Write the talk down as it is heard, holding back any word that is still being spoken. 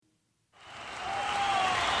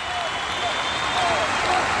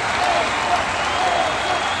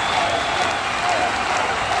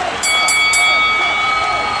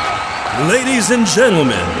Ladies and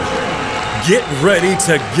gentlemen, get ready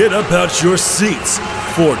to get up out your seats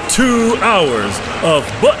for 2 hours of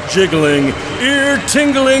butt-jiggling,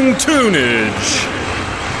 ear-tingling tunage.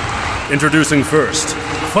 Introducing first,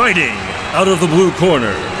 fighting out of the blue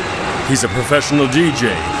corner. He's a professional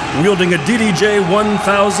DJ, wielding a DDJ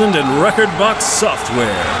 1000 and record box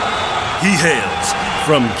software. He hails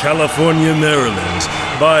from California, Maryland,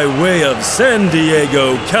 by way of San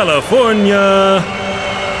Diego, California.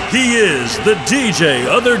 He is the DJ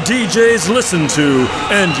other DJs listen to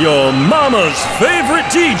and your mama's favorite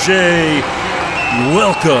DJ.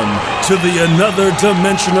 Welcome to the Another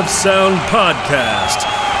Dimension of Sound podcast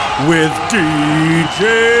with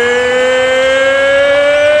DJ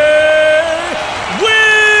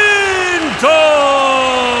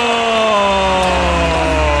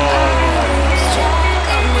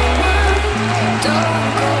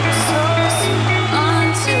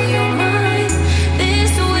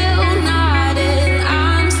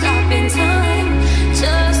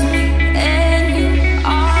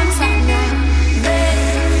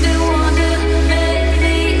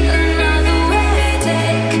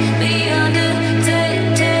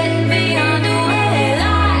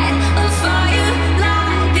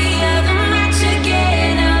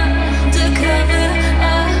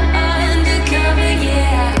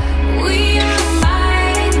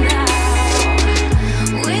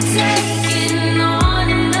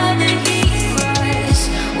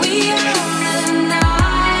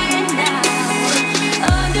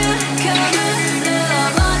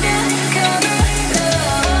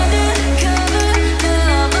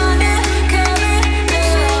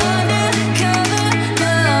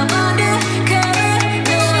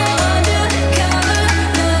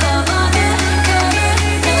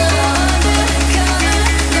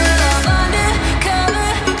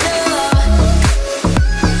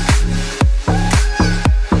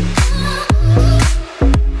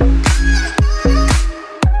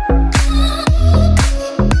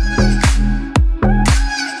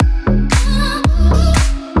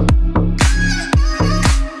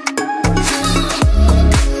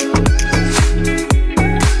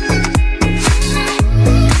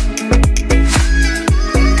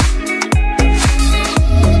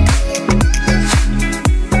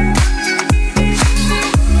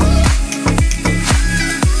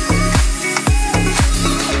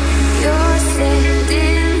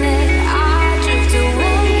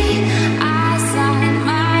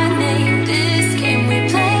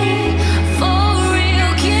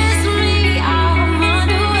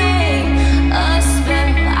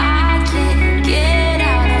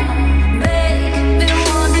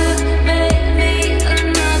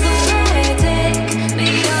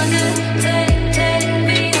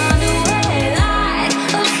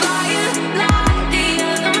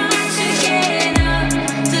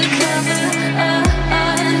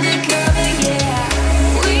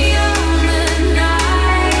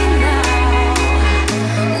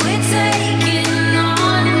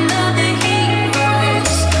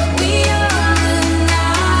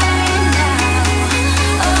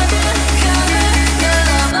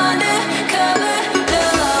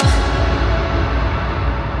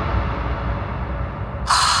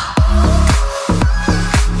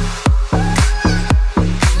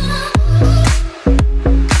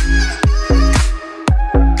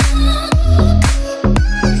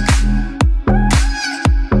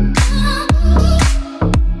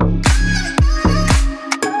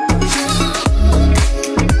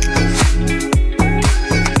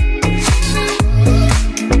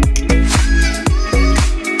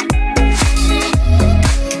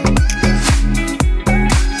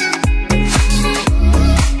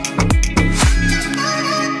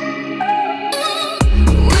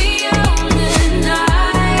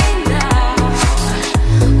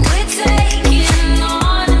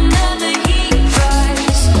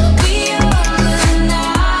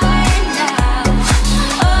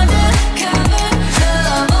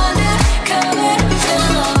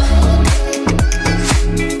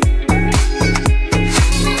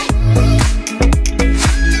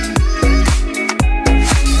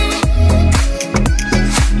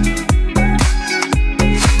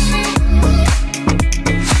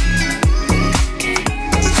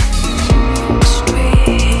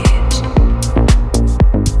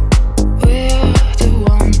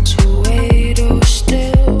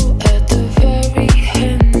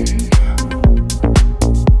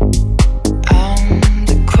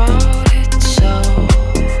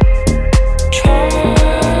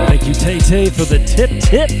For the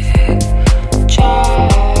tip.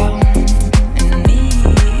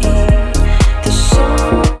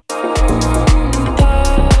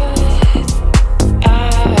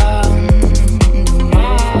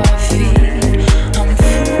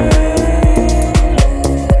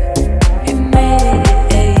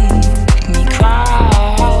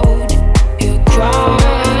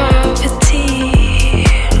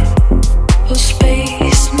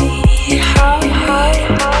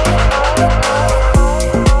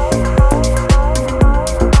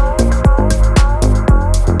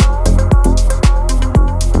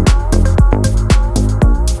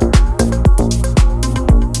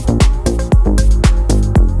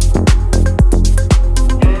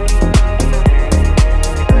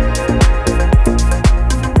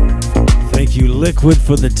 Liquid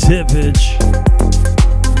for the tippage.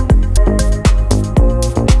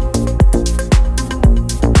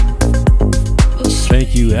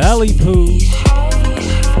 Thank you, Allie Poo,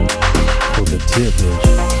 for the tippage.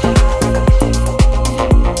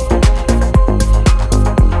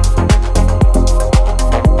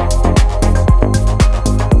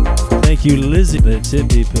 Thank you, Lizzie, the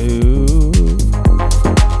tippy poo.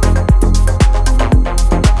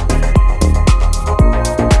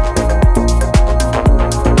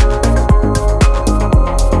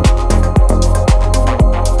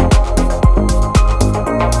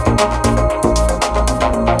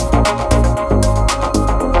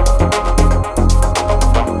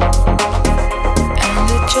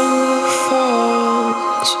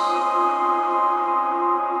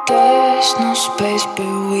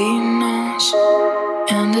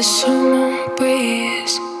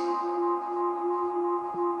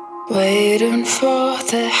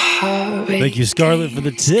 Thank you, Scarlett, for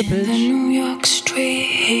the tippage. New York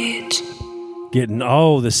streets, getting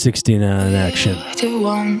all the 69 action. The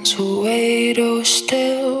ones who wait or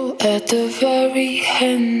still at the very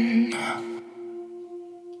end.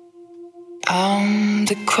 I'm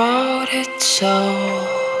the crowded soul.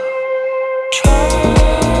 Traffic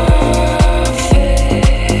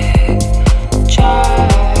jam.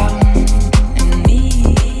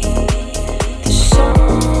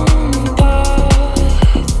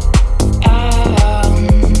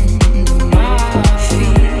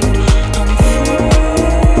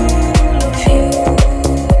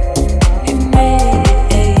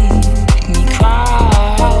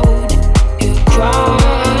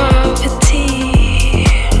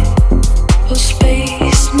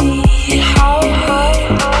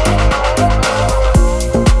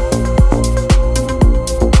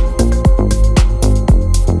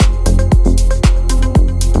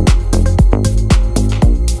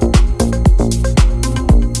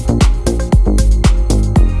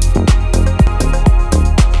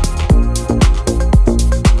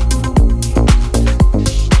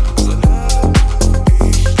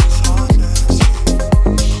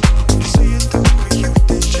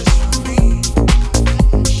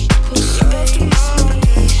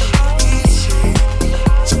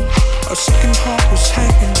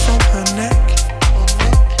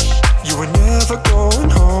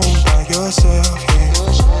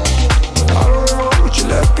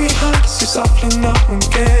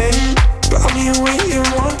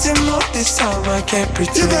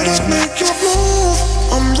 Make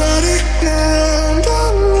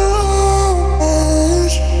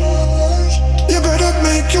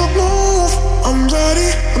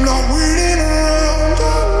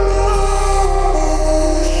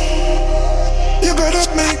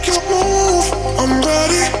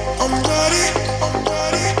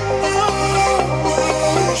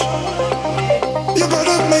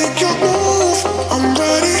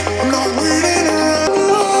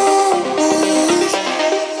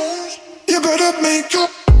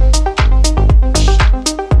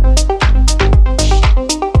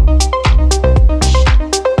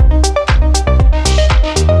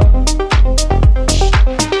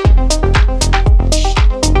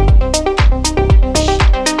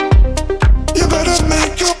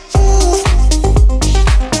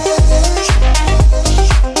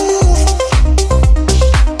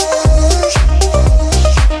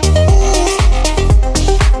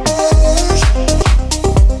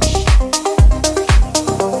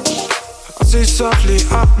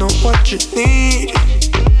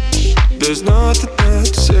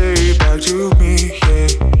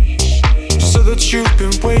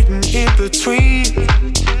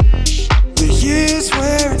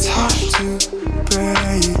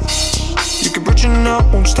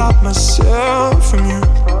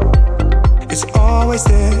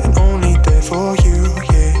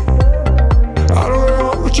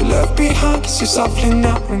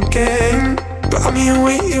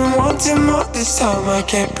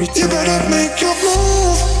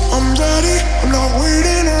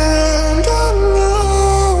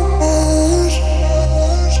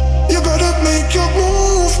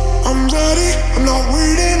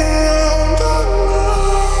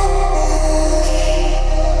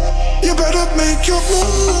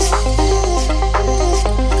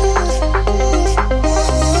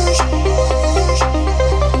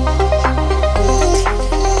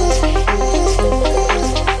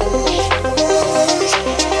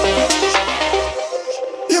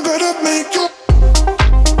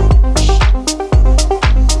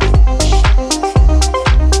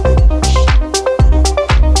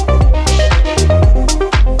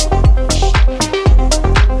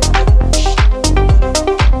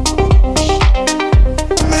you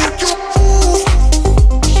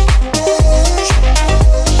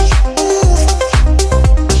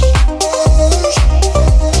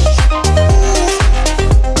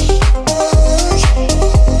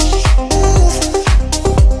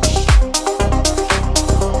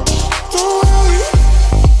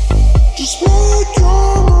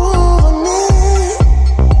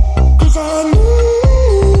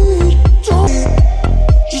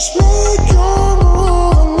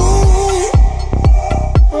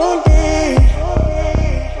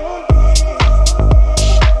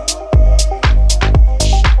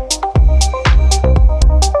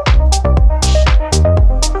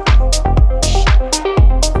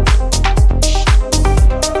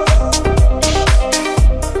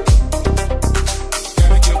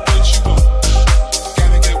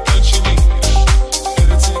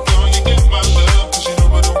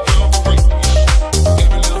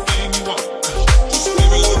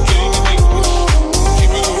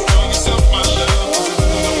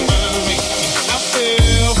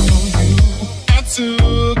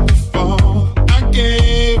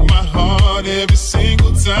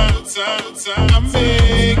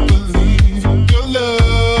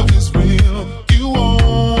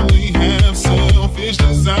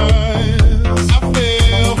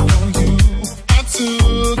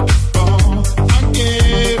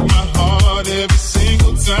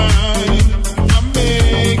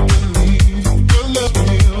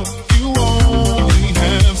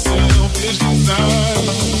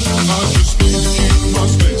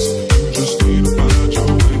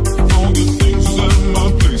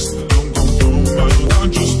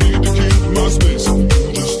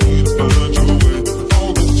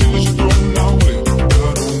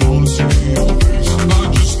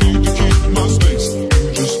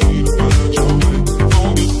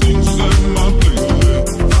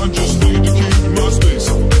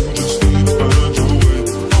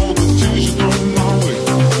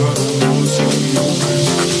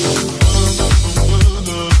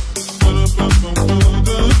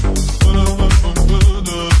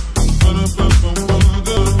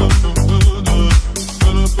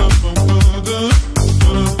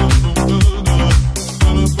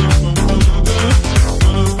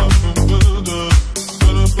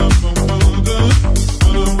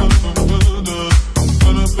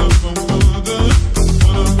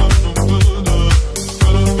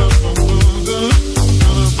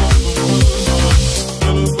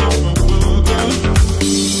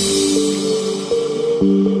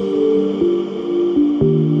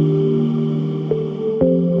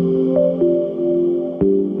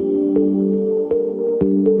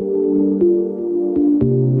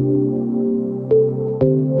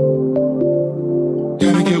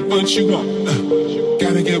what you want,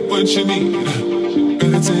 gotta get what you need.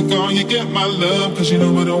 Gotta take all you get, my love, cause you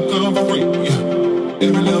know it don't come for free.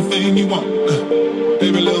 Every little thing you want,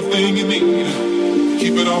 every little thing you need.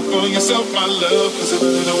 Keep it all for yourself, my love, cause it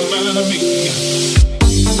really don't matter to me.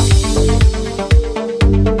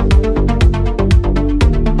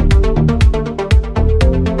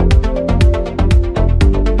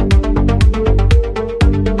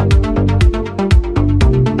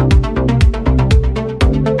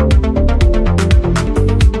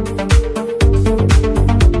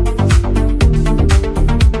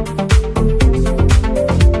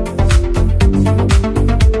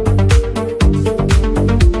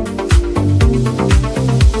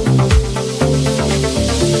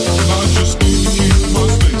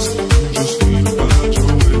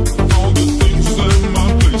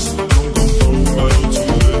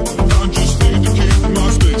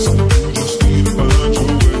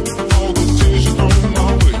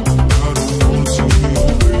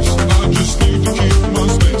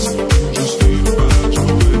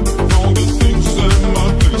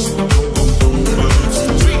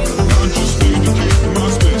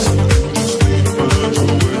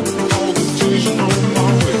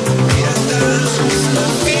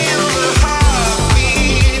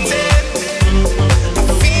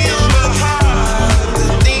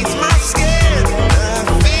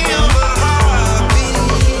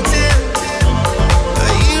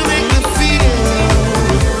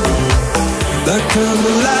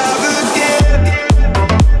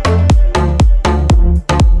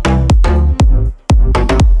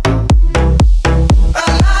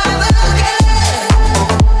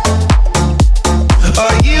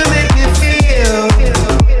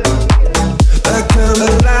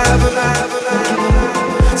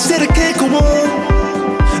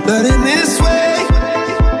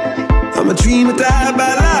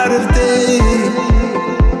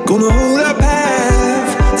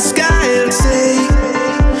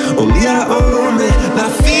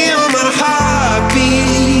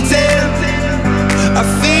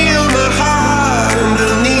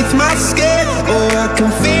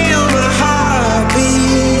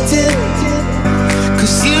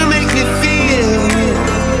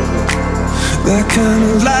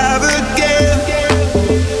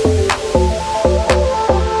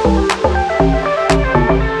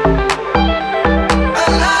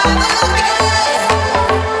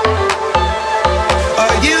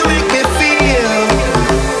 You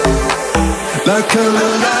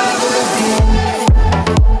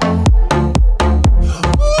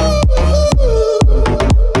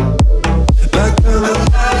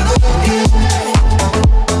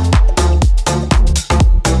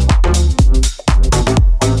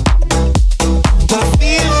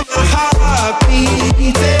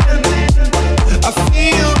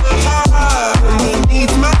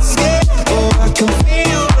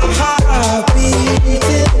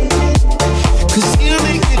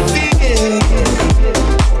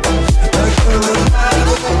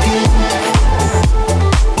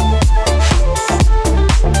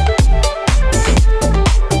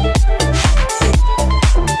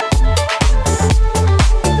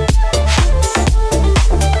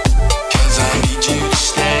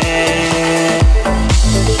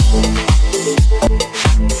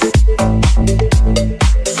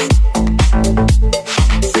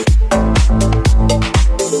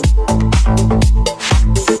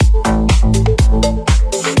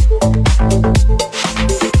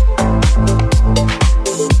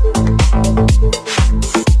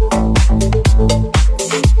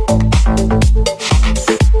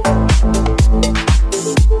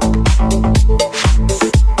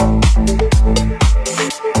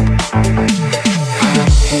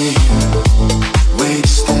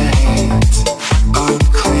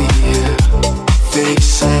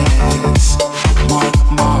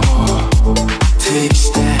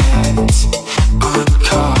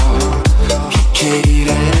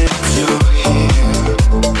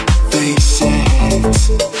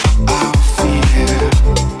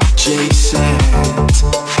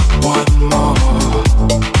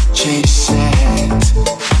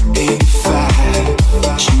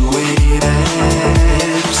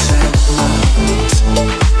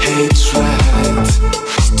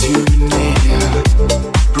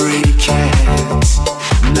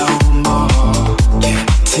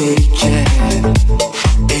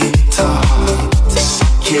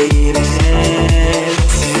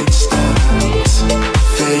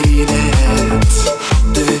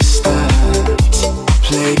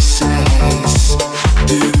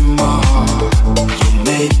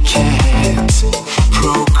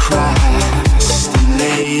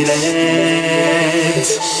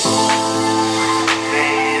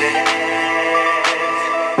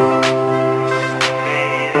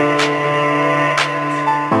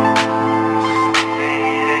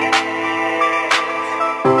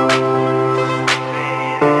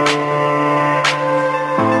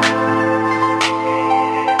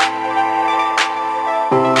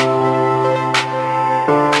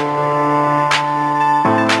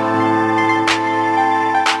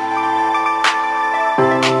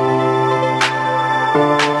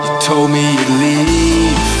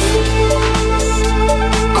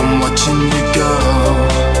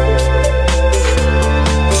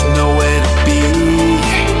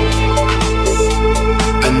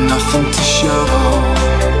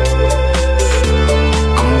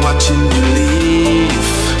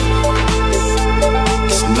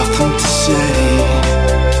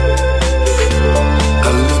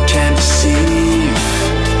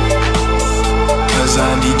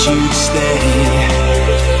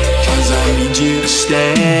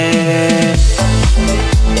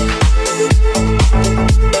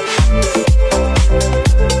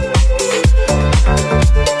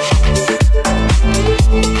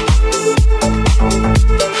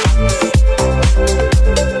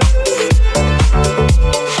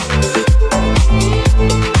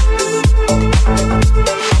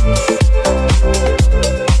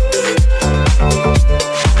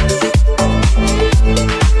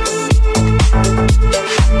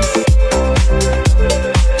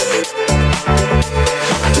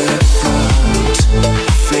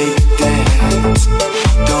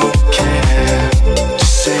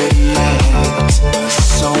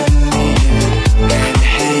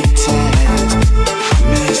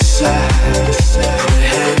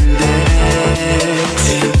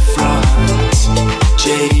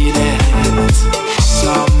Jaded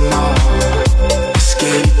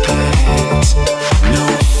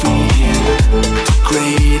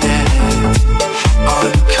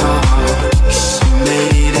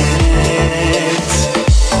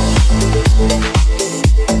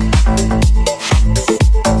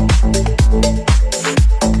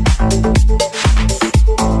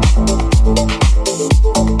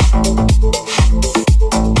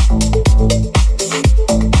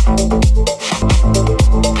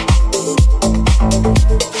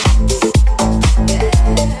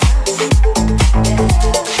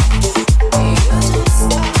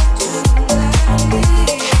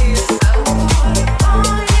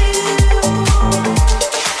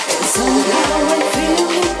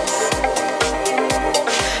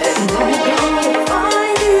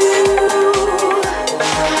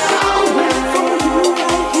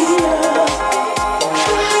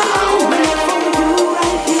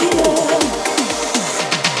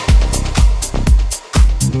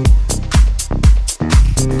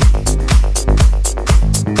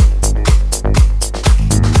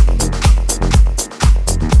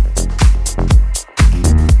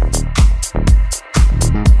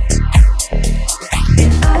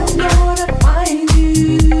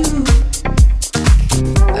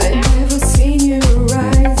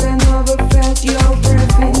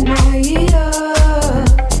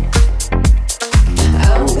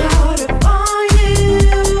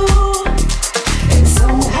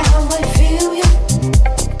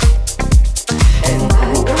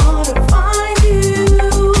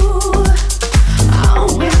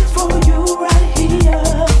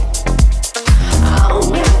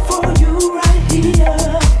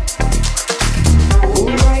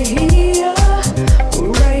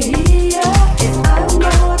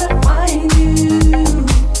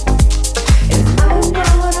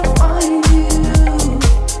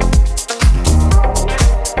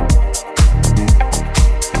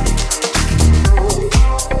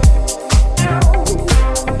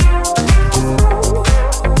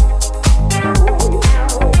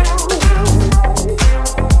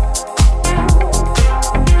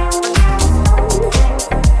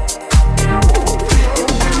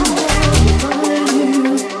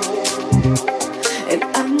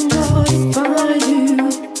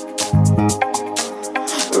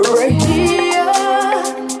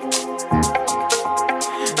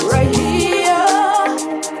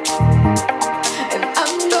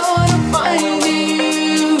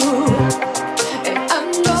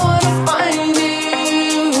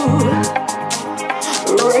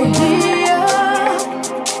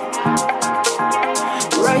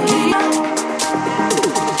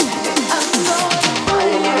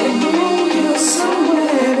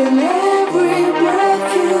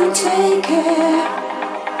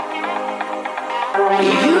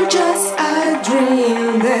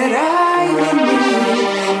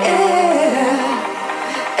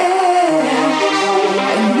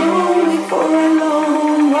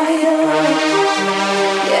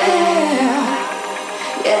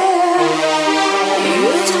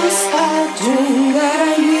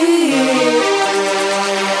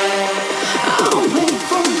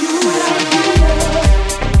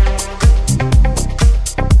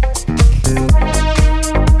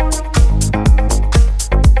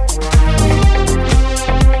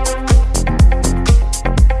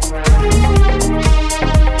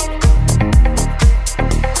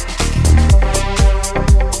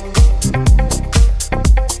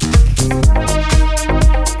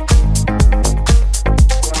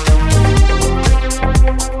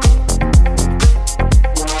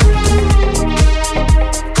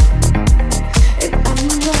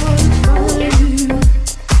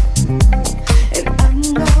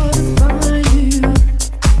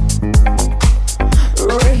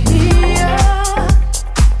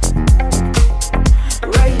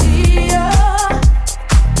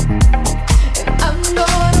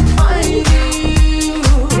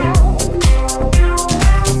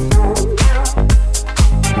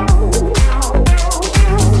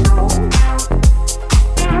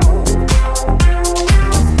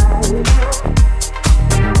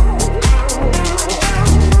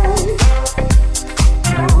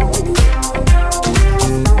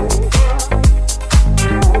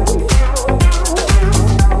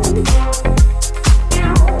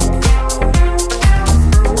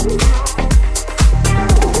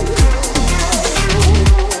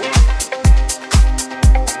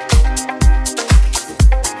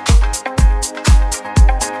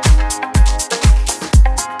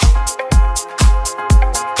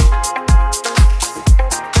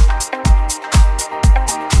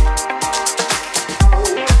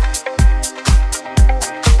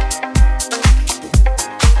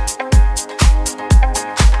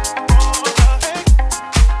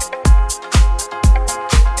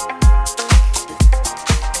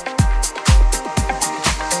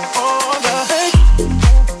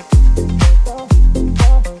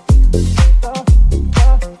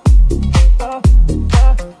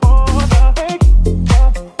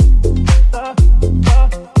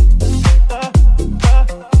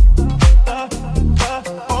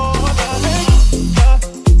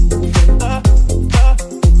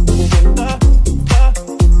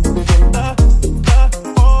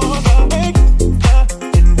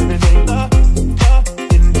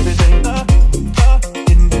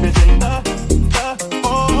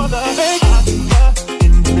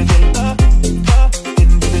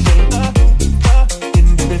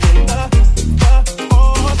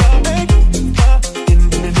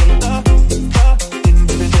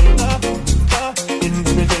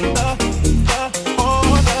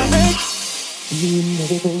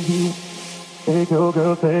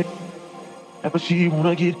She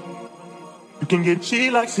wanna get, you can get. She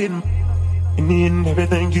likes it, and me and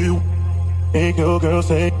everything you make your girl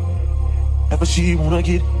say. Whatever she wanna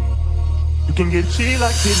get, you can get. She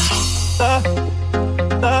likes it. Da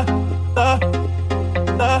da da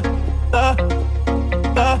da da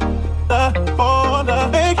da da. Oh, da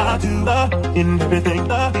make I do da in everything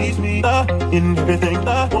that please me. Da in everything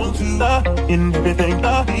that want to. Da in everything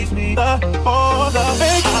that please me. Da oh, da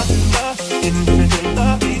make I do da in everything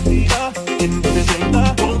that please me. Da in everything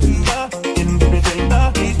that I want to, in everything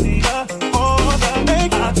that please me, all that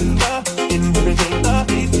make I do, in everything that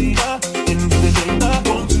please me, in everything that I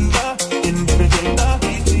want to, in everything that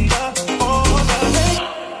please me, all that make.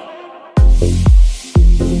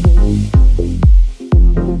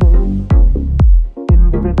 In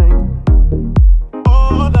everything,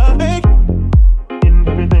 all that make. In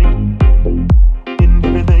everything, in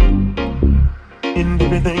everything, in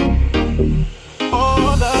everything,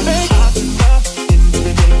 all that make.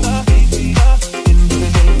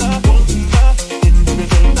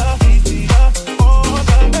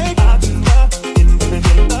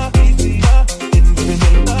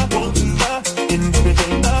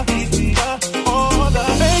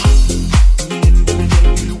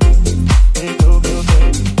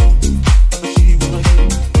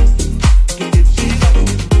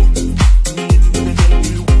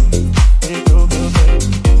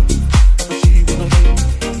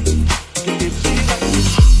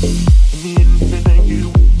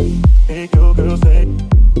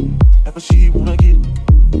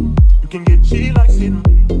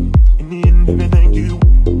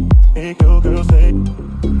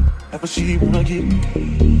 She wanna get,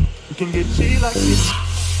 you can get. She likes it.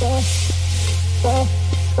 Da da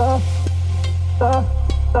da da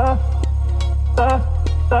da da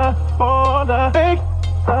da. For the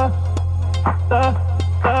da da da.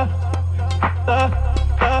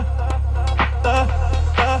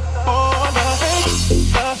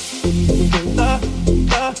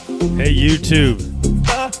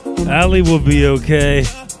 YouTube. Ali will be okay.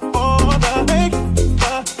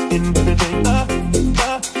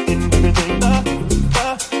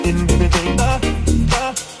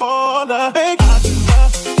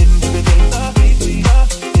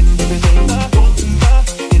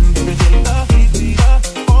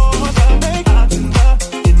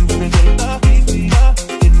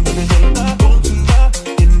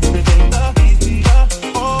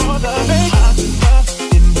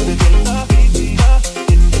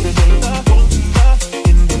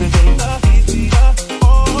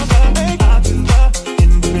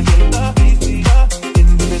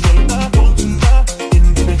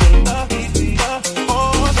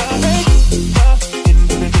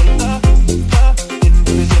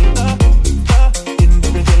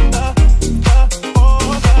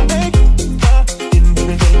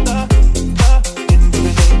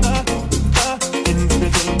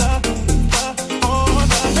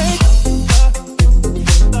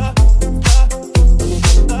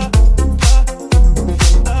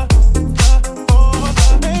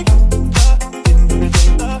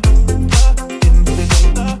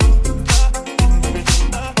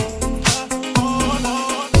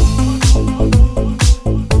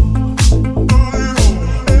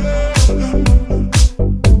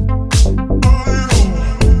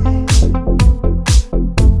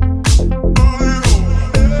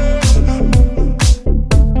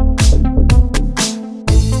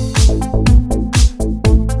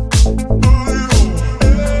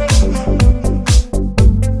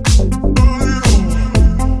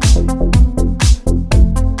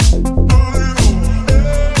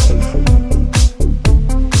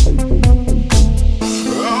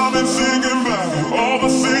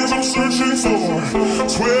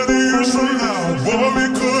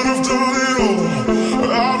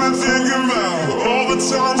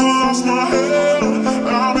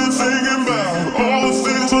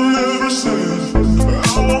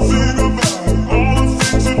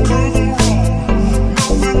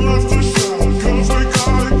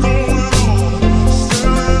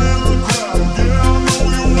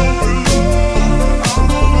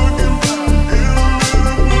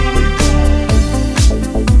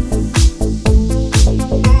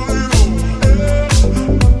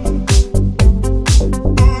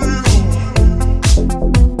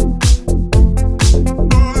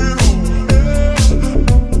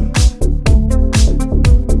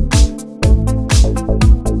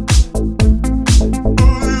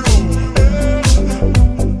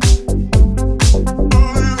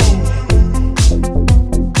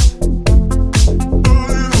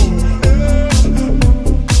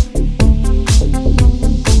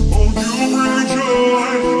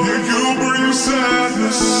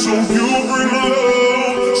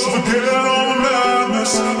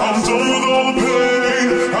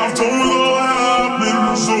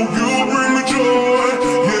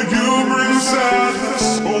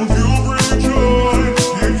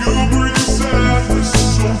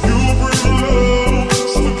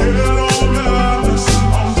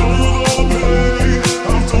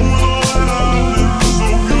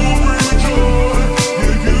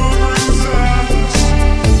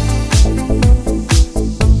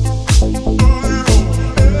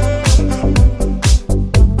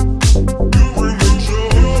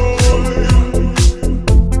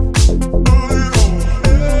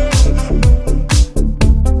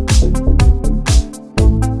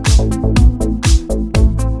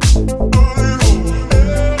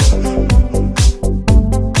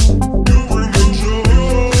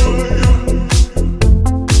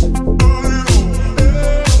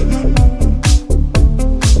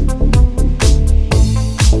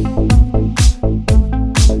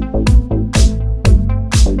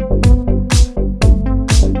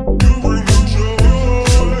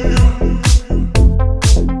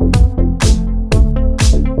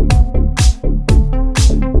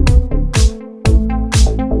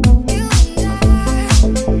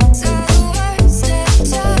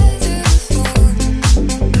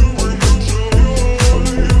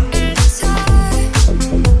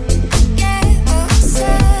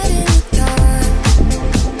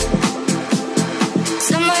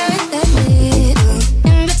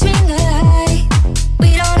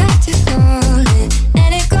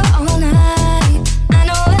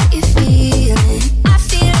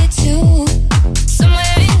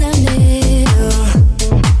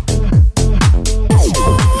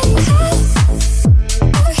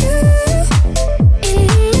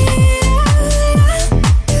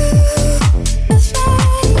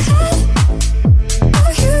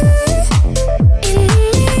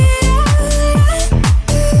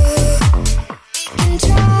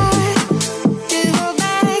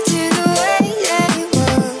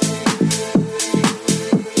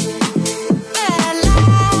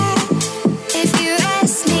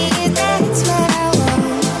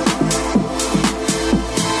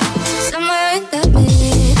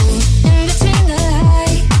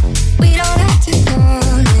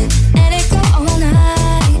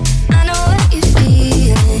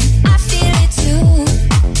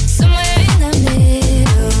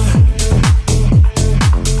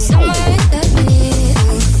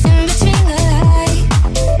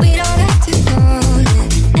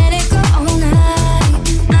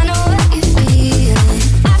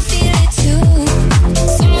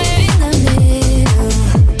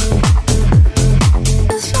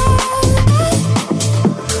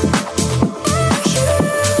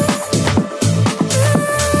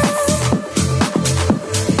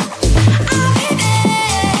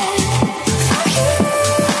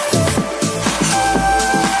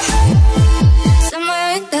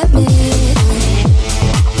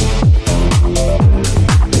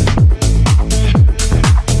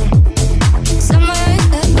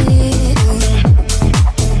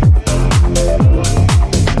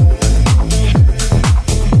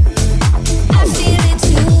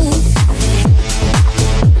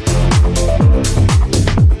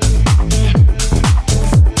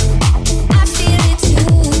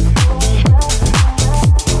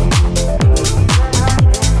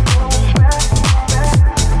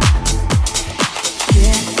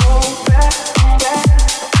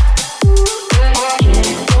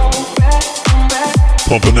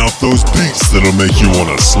 pumping out those beats that'll make you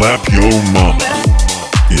wanna slap your mama.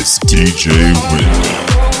 It's DJ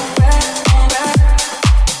Wind.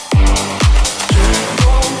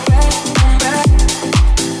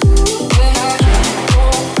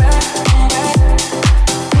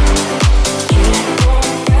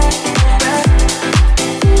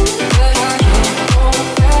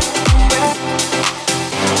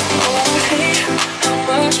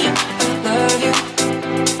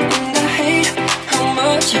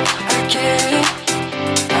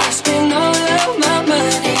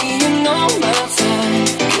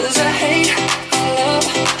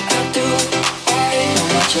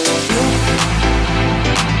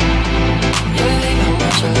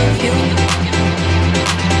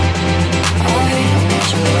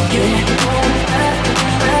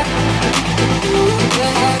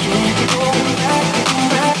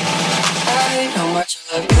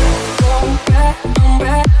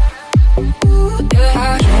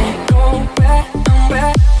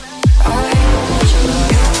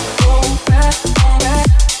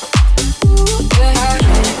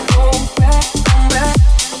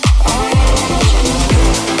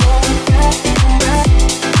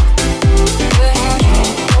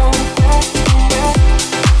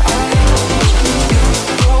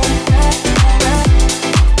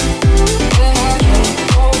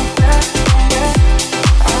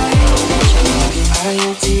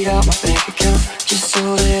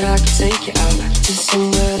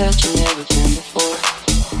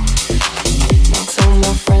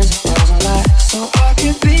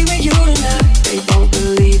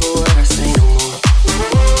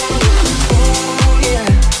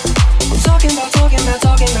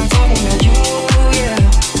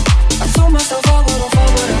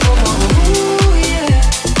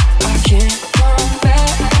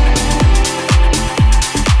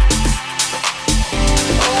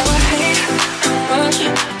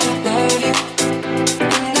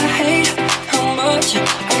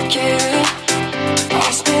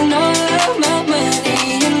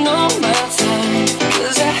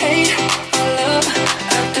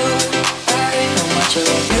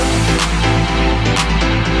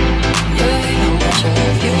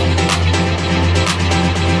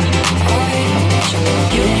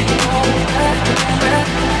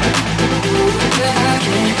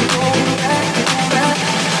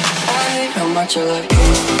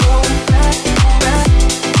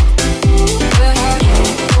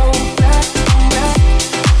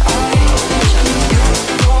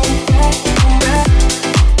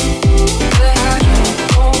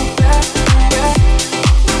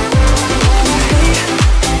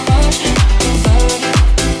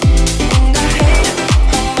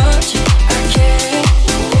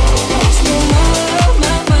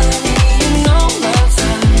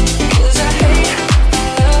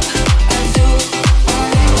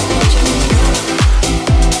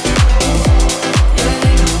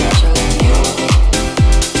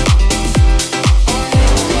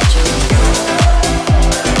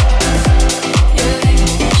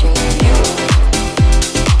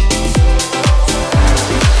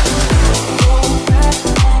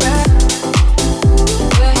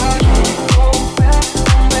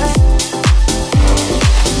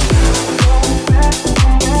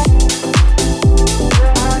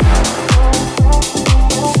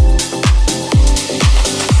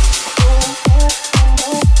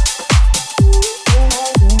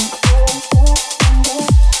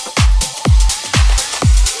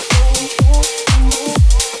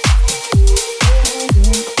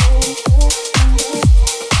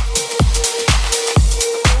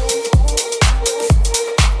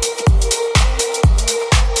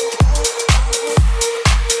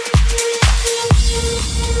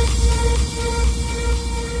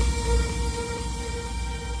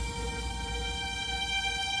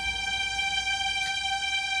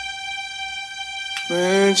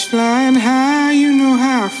 Birds flying high, you know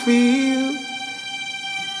how I feel.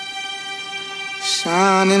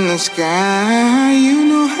 Sun in the sky, you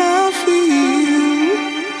know how I feel.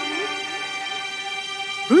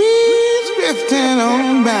 Breeze drifting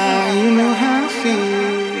on by, you know how I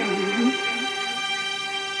feel.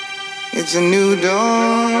 It's a new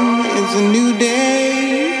dawn, it's a new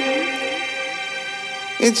day.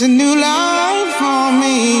 It's a new life for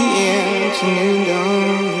me, yeah. It's a new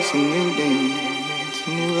dawn, it's a new day.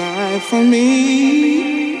 New life for me,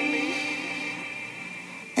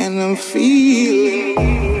 and I'm feeling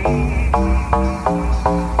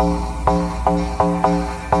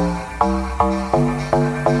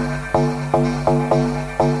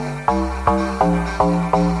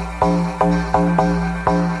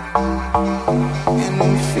and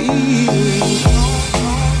I'm feeling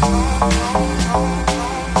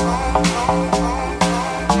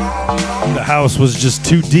house was just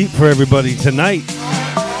too deep for everybody tonight.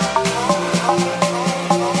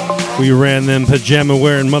 We ran them pajama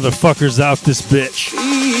wearing motherfuckers out this bitch.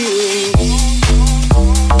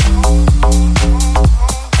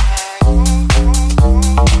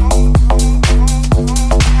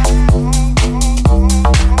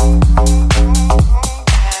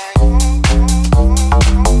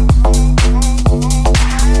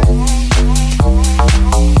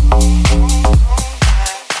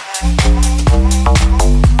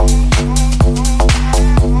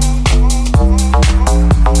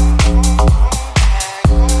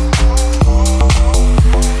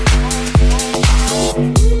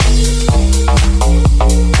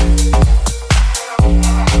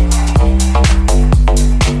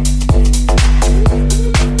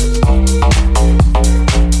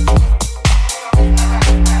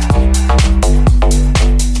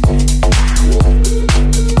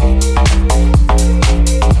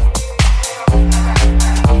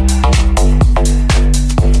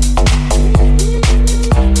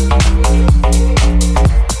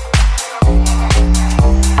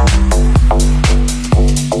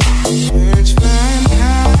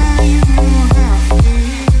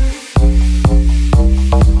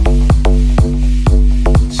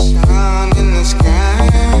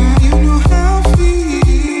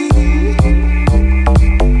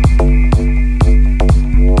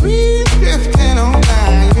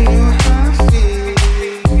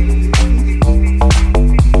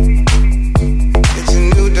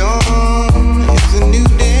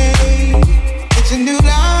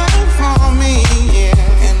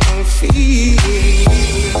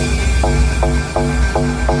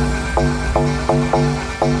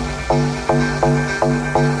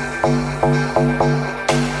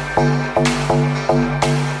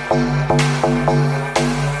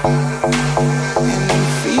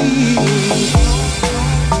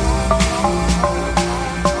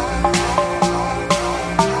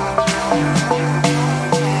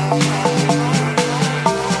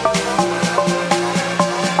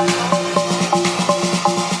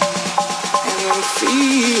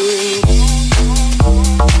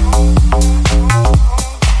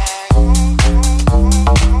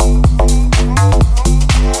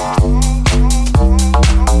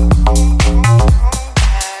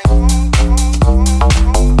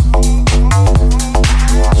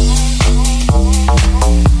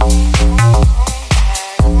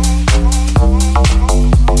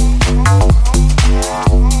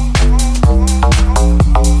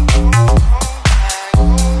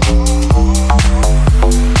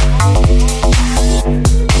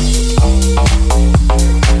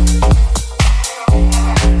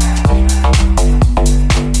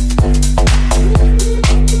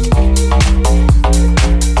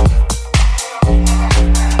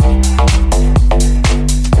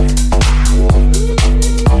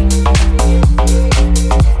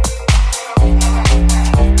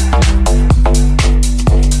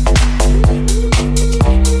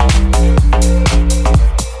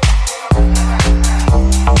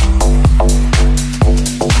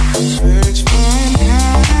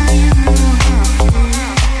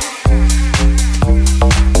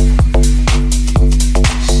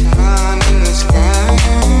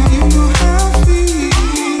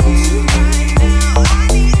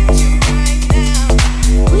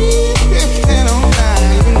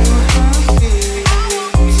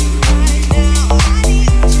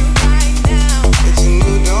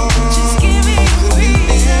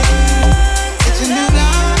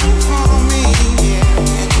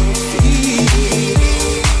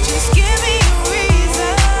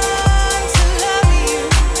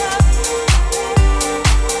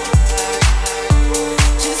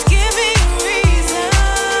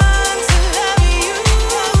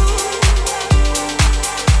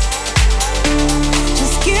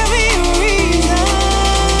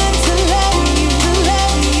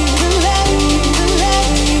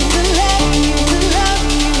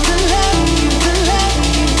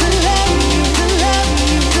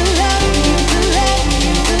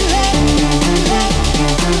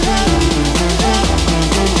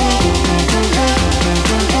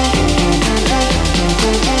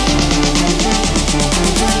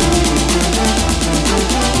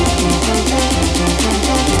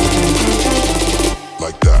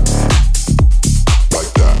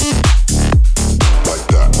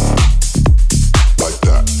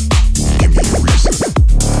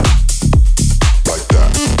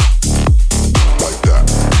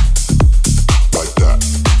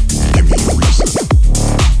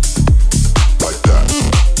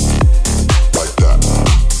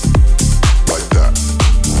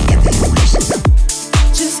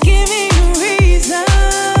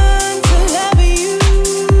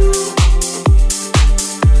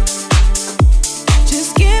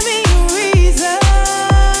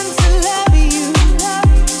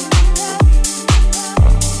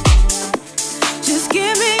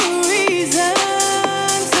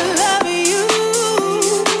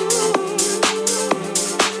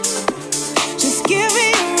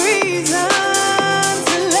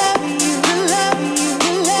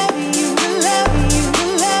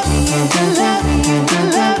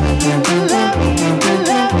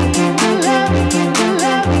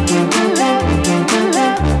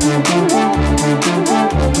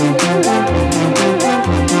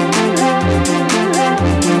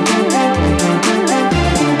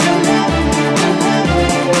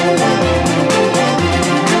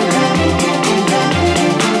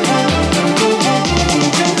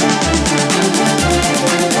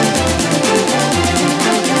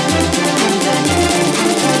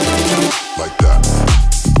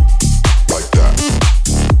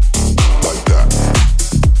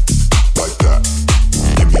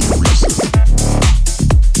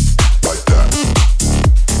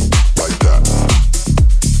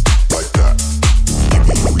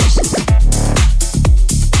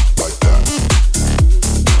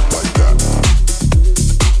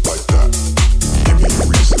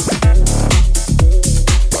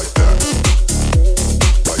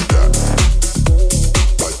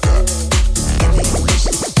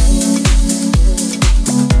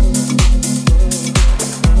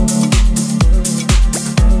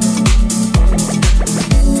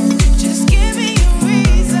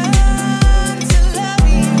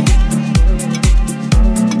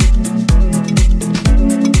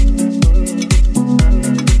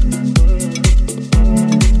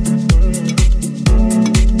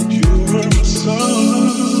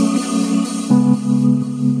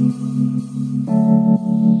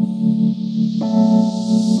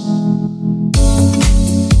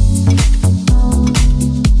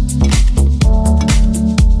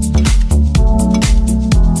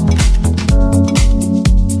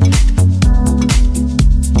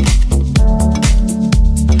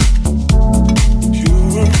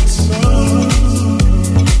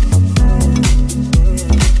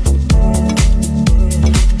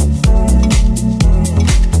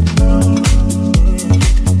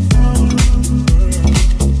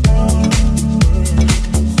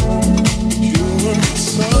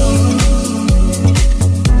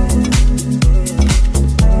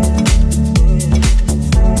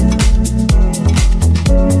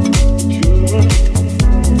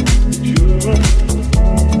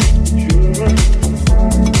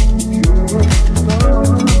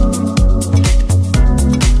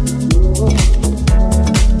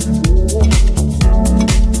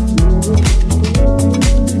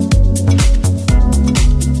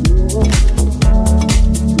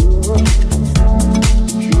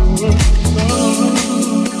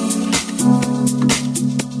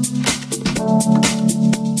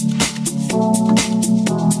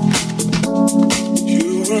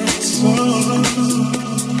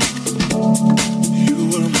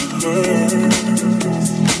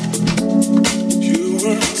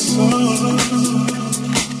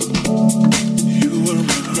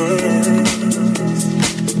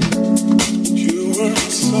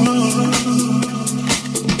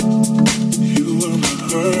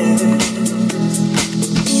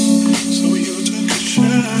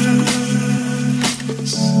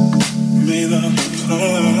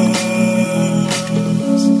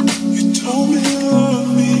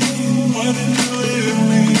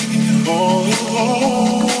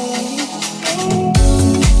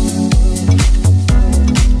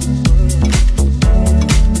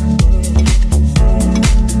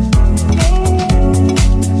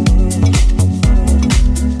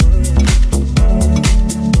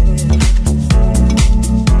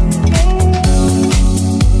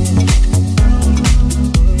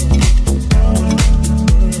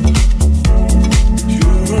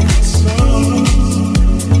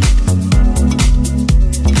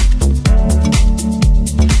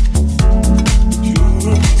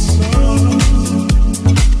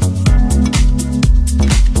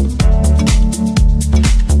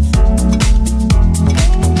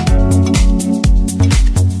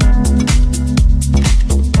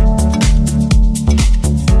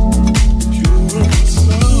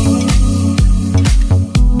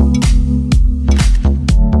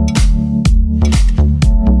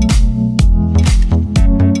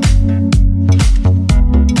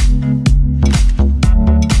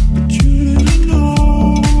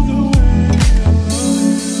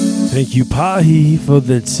 Thank you, Pahi, for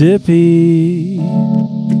the tippy.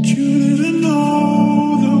 But you didn't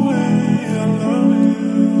know the way I love you.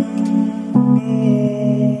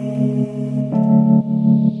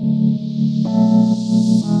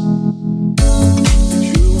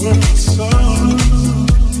 You were my sun,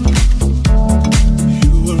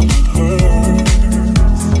 you were my earth.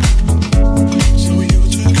 So you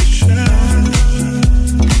took a chance,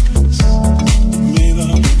 made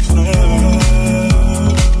up a plan.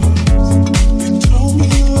 You told me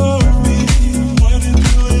you loved me, why did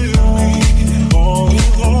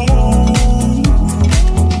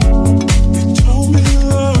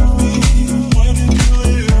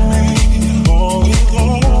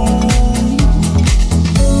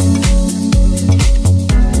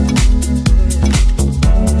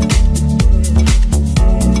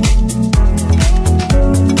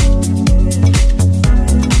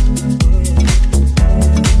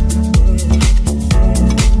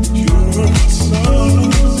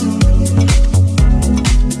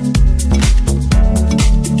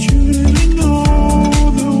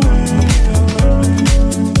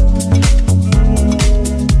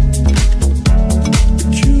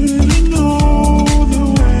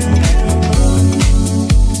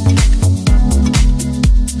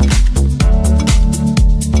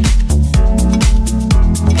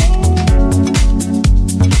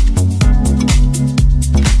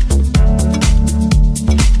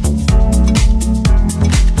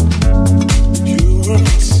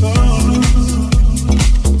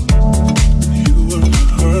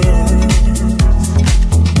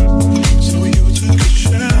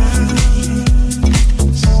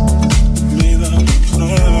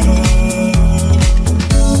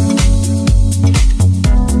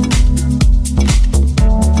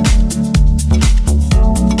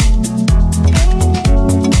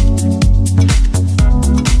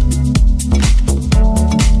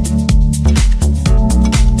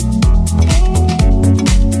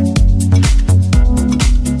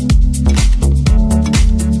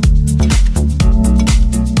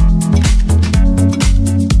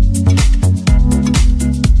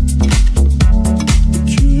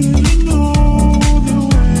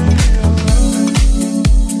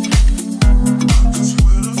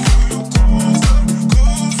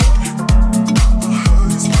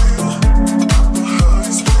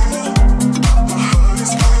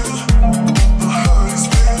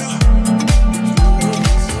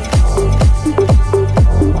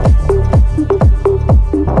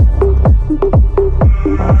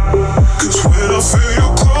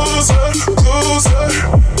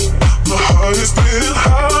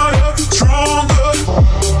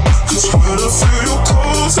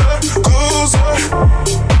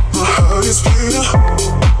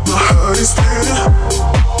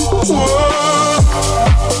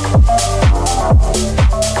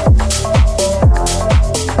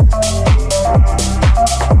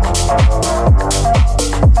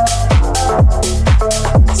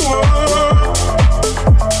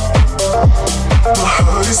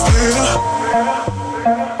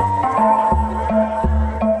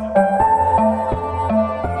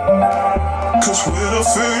I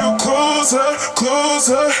feel you closer,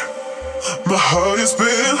 closer, my heart is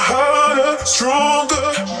beating harder, stronger.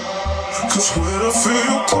 'Cause when I feel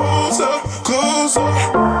you closer, closer,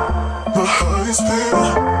 my heart is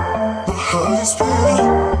beating, my heart is beating,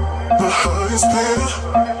 my heart is beating,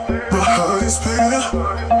 my heart is beating,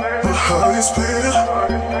 my heart is beating.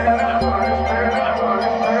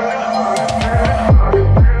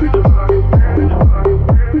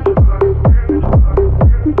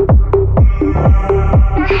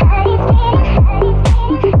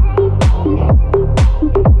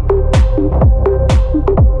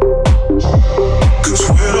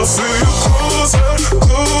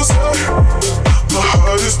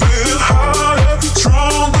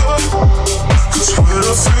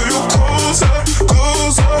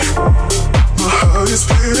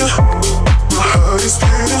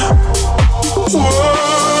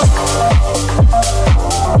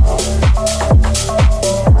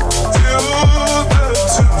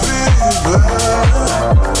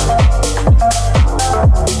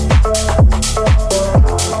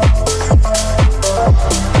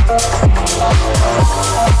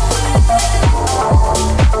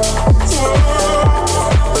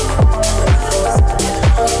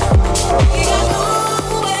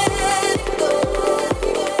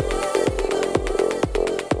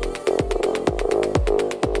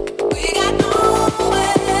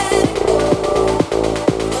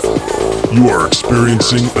 You are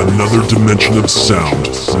experiencing another dimension of sound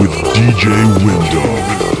with DJ Window.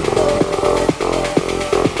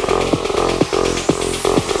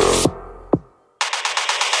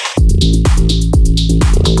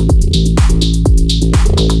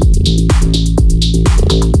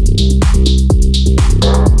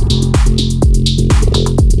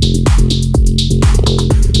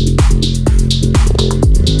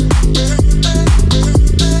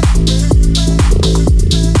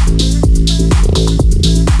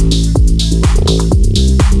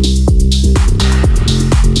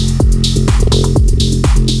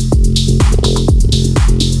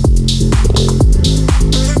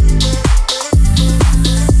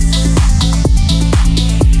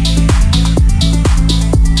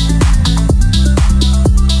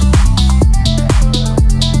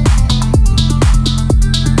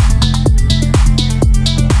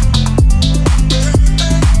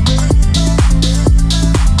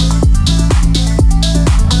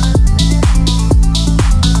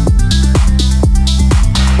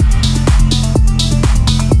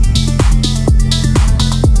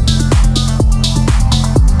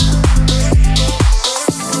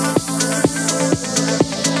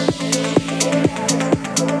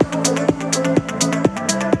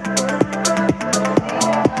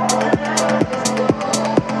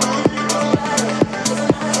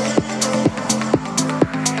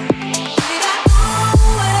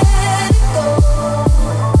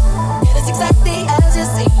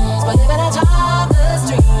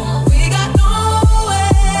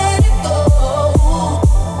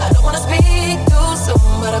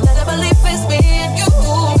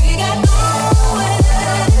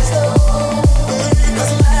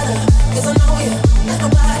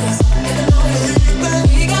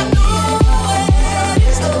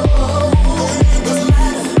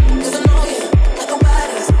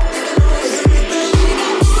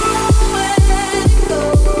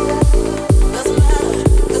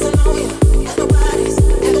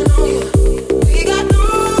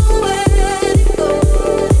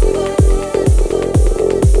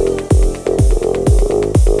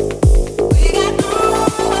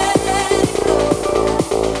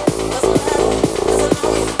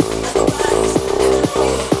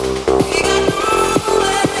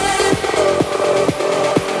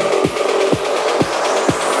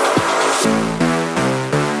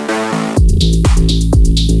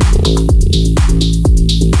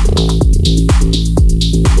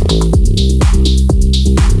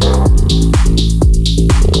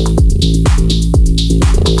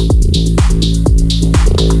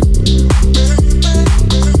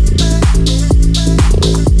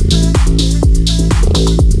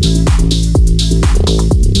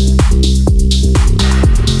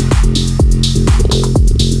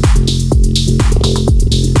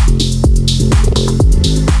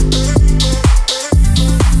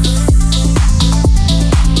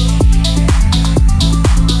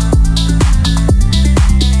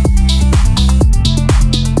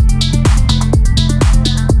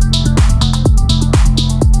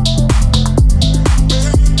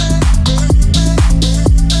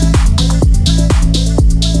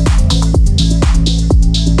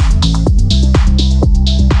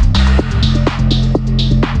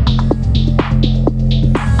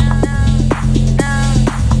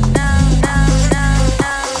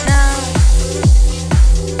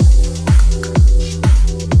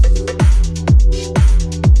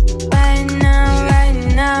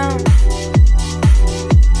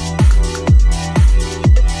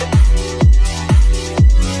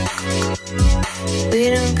 We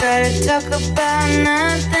don't gotta talk about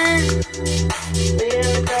nothing. We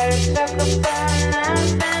don't gotta talk about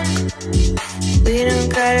nothing. We don't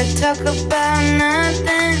gotta talk about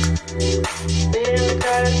nothing. We don't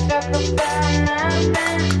gotta talk about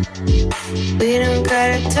nothing. We don't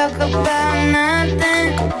gotta talk about nothing.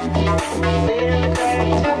 We don't gotta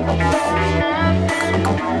talk about nothing.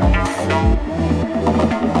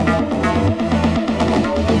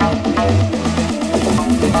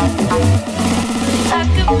 I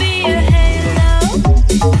could be a halo.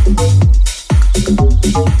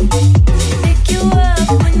 Pick you up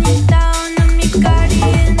when you're down. I'm your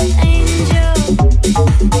guardian angel.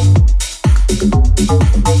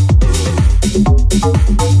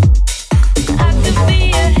 I could be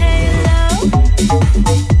a halo.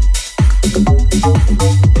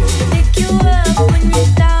 Pick you up when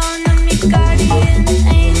you're down. I'm your guardian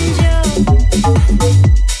angel.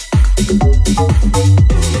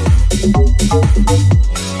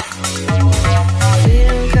 We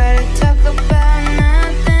don't gotta talk about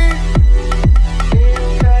nothing. We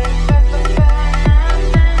don't gotta talk about nothing.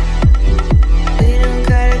 We don't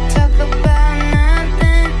gotta talk about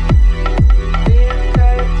nothing. We don't gotta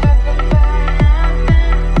talk about nothing.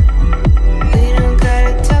 We don't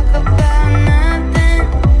gotta talk about nothing.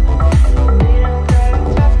 We don't gotta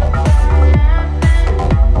talk about nothing.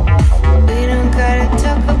 We don't gotta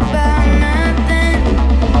talk about nothing.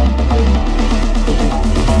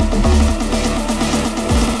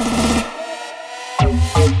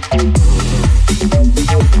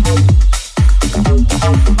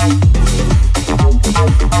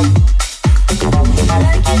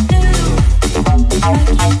 Like you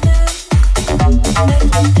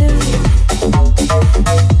do,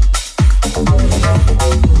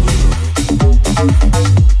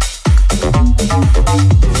 like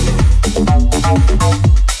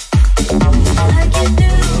you do, like you do. Like you do, like you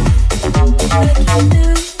do, like you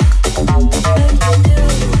do.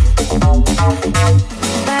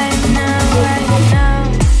 Right now, right now.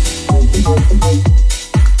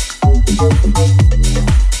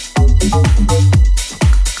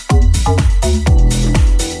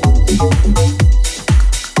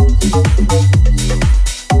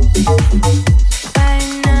 Right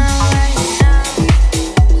now, right now.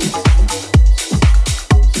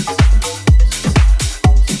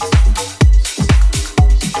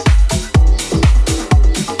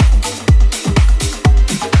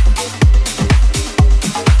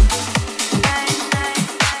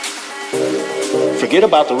 Forget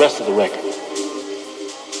about the rest of the record.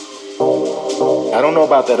 I don't know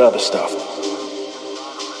about that other stuff.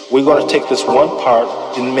 We're going to take this one part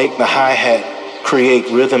and make the hi-hat create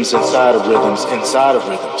rhythms inside of rhythms inside of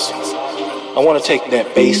rhythms. I want to take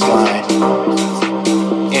that bass line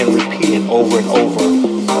and repeat it over and over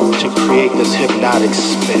to create this hypnotic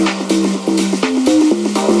spin.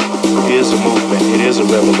 It is a movement. It is a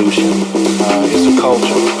revolution. It's a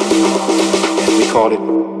culture. And we call it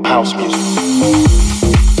house music.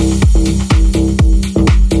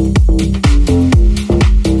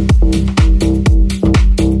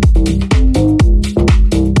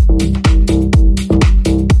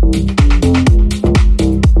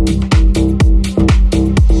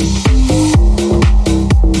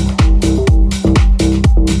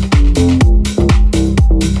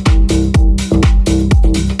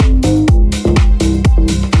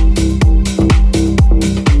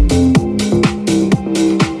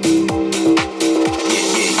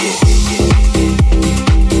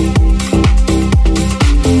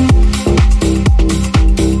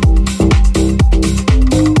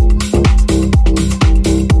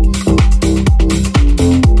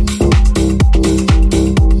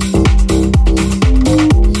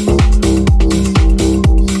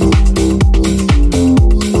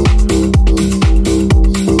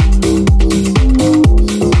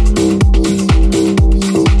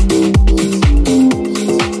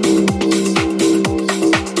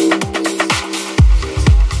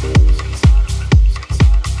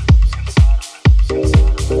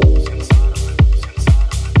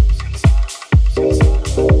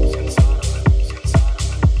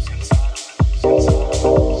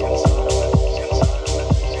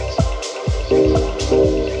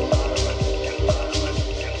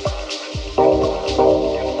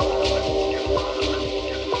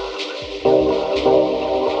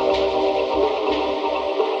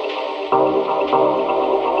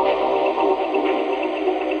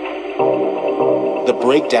 The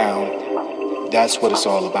breakdown, that's what it's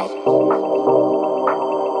all about.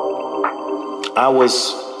 I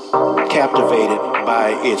was captivated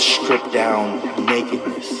by its stripped down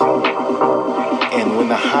nakedness. And when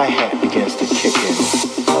the hi-hat begins to kick in,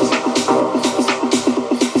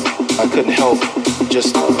 I couldn't help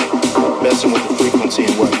just messing with the frequency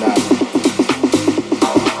and whatnot.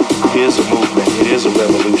 It is a movement, it is a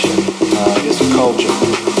revolution, it's a culture,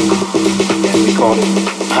 and we call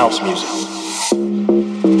it house music.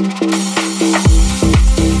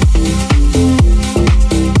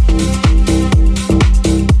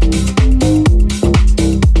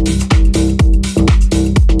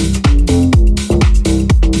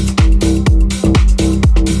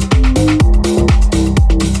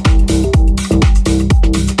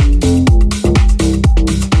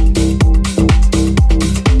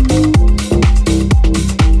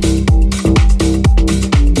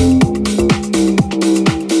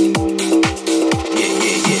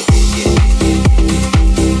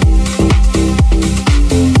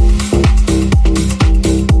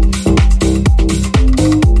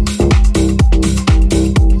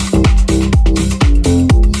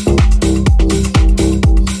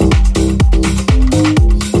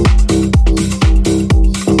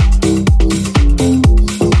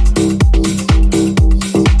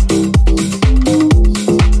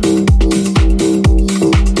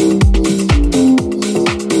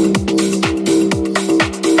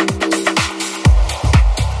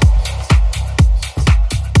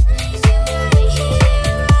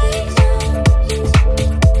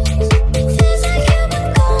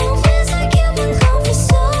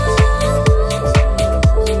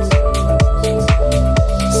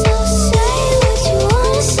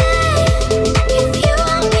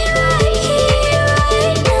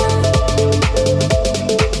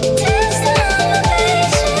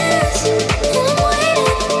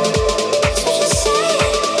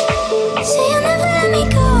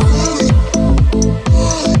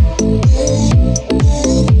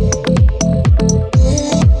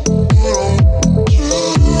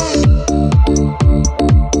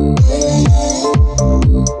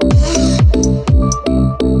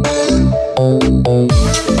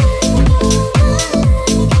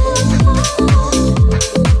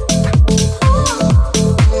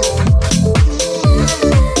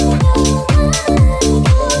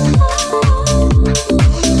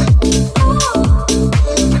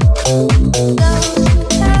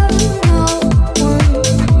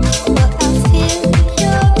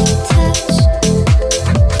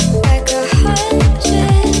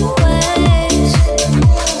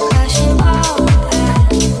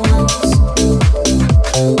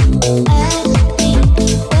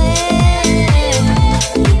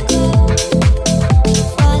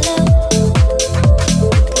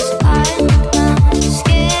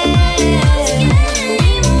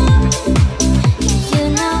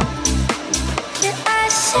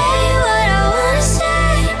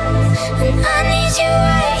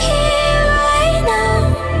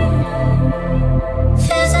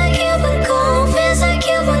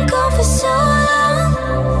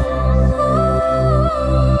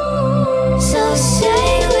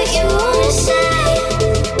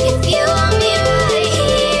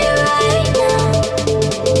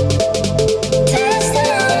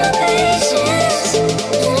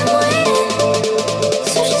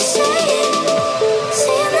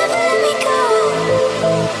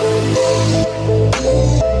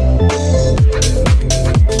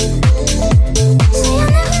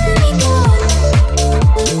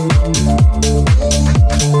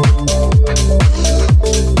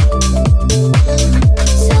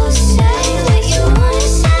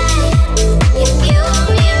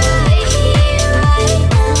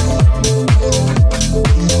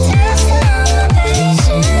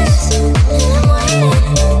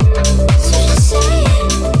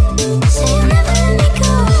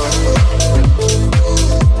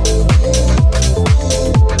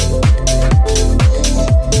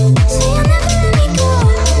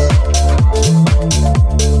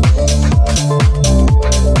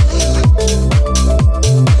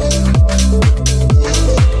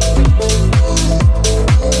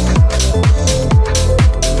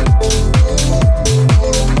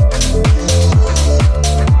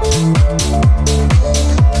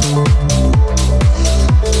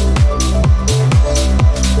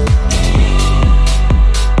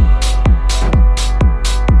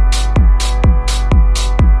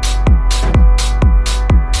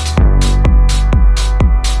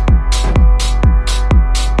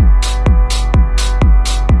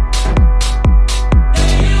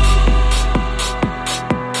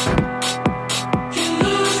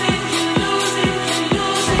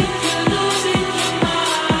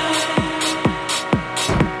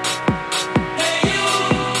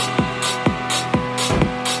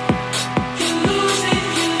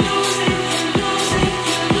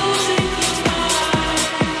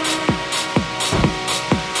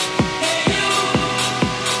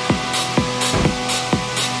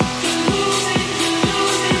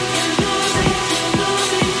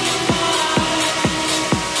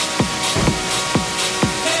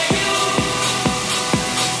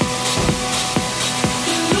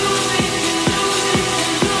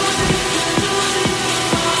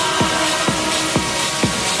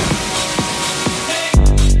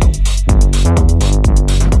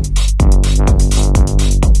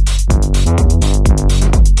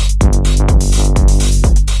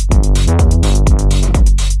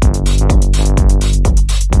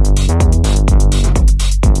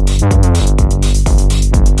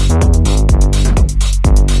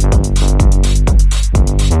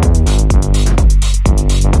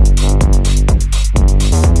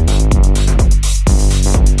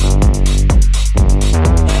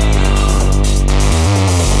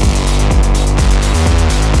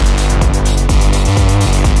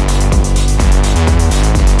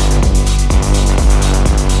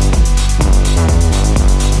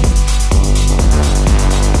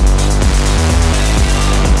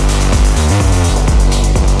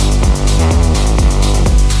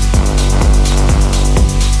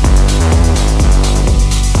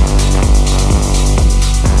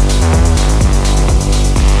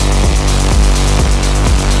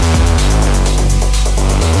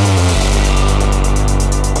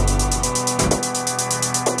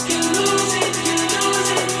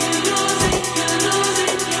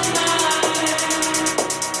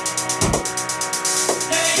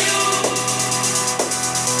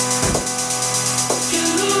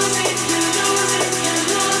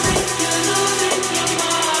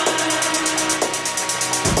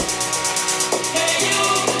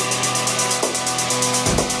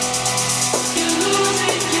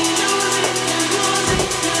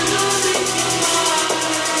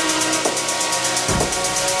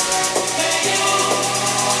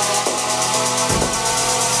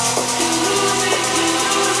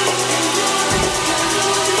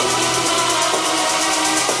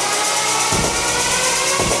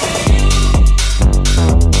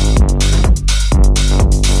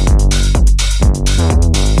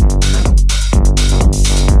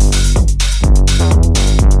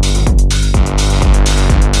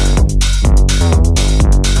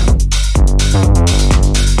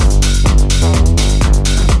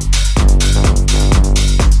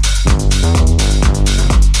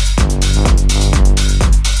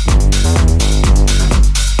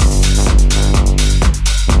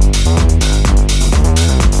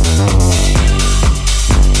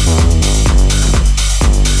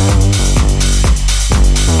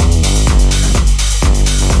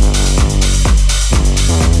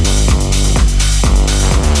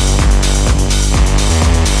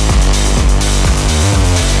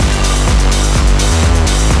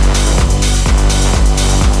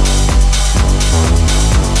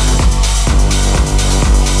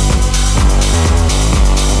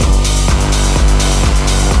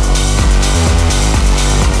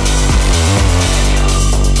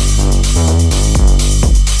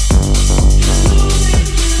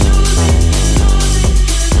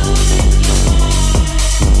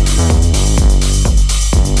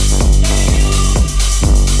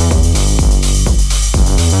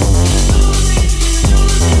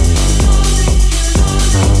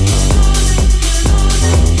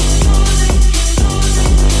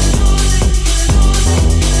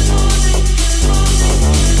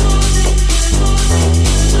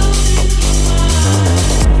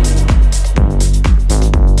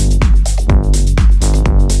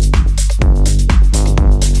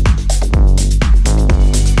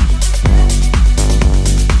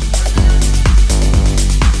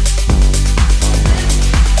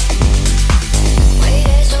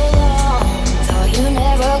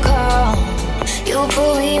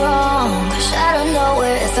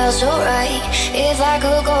 felt so right. If I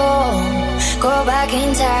could go back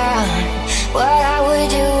in time, what I would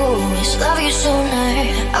do is love you sooner.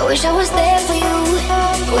 I wish I was there for you.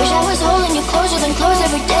 Wish I was holding you closer than close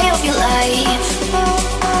every day of your life.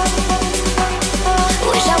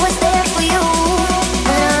 Wish I was there for you,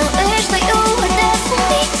 and I wish that you were there for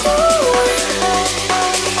me too.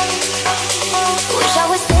 Wish I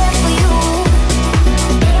was there for you.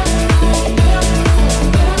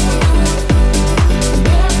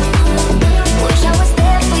 Wish I was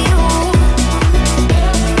there for you.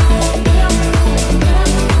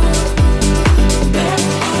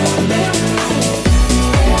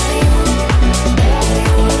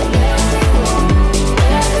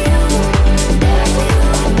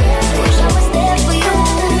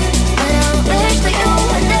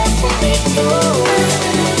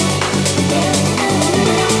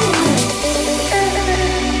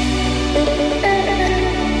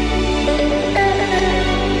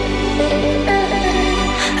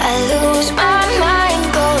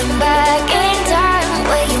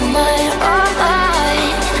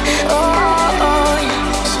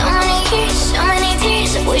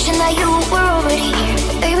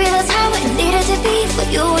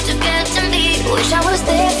 Wish I was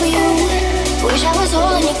there for you. Wish I was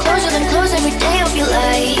holding you closer than close every day of your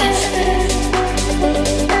life.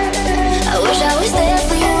 I wish I was there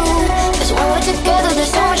for you, 'cause when we're together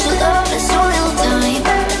there's so much to love and so little time.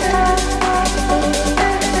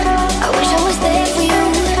 I wish I was there for you.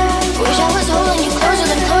 Wish I was holding you closer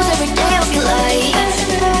than close every day of your life.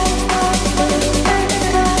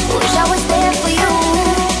 Wish I was there for you,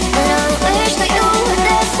 and I wish that you were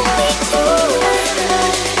there for me too.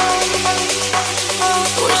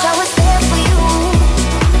 Wish I was there for you.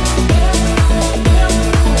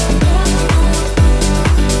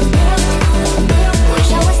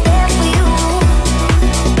 Wish I was there for you.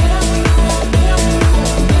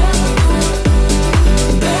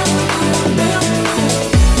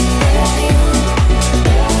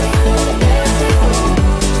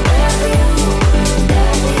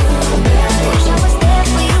 Wish I was there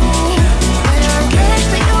for you. And I wish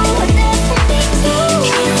that you were there for me too.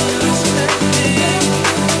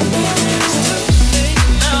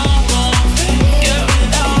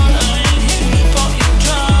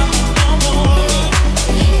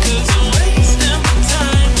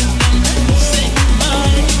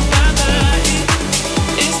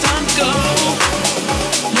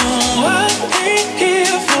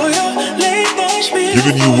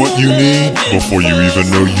 Giving you what you need before you even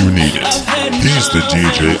know you need it. He's the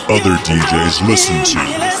DJ other DJs listen to.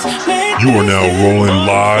 You are now rolling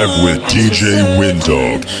live with DJ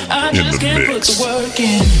Windog in the mix.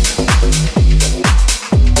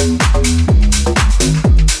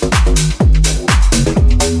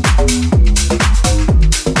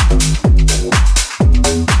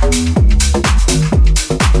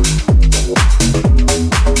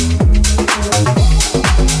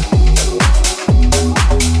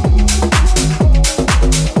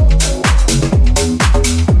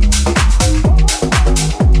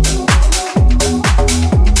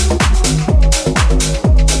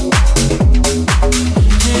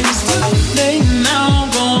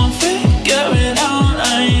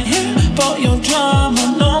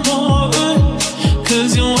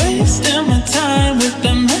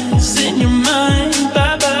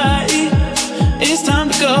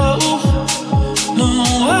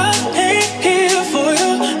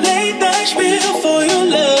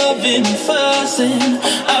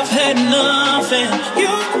 I've had nothing.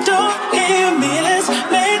 You don't hear me. Let's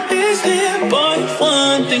make this clear, boy.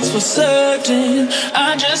 One thing's for certain,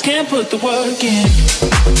 I just can't put the work in.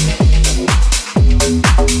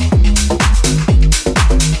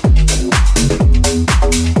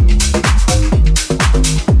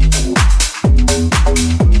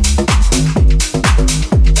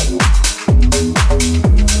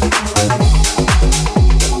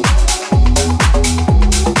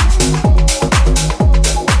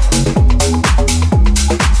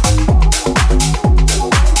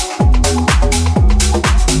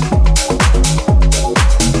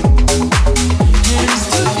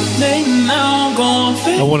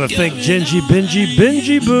 I want to thank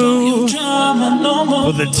Benji Boo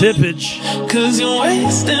for the tippage.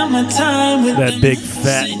 That big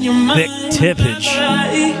fat thick tippage.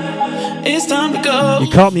 You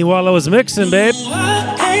caught me while I was mixing, babe.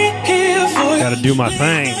 Gotta do my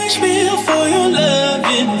thing.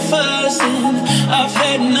 I've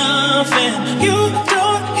had nothing. You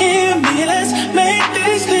don't hear me. Let's make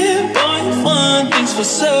this clear, boy. One thing's for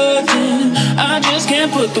certain, I just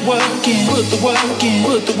can't put the work in. Put the work in.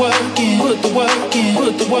 Put the work in. Put the work in.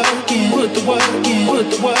 Put the work in. Put the work in. Put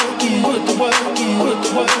the work in. Put the work in. Put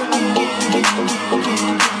the work in.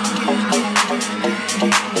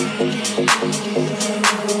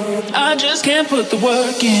 put the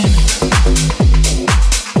work in.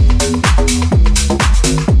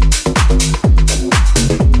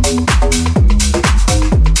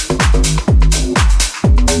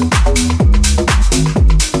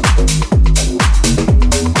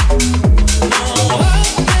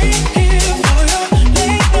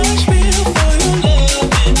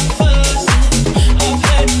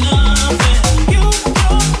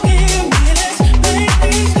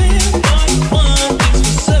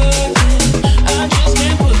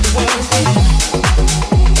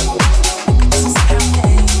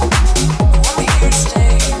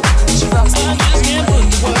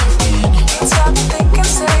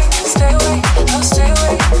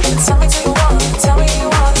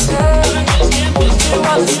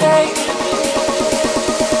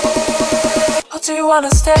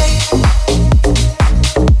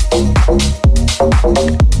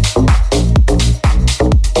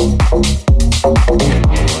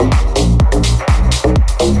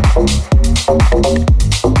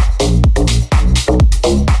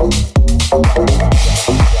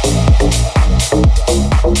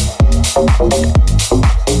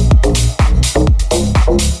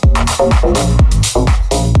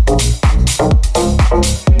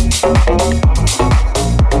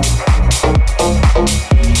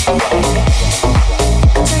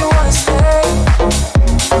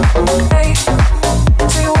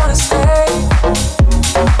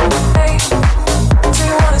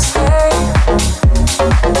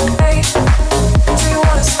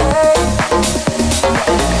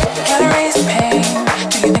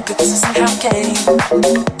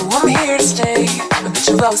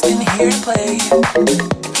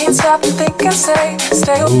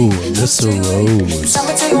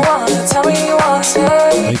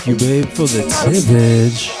 Thank you, babe, for the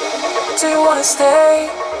tippage. Do you wanna stay?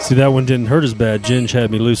 See, that one didn't hurt as bad. Ginge had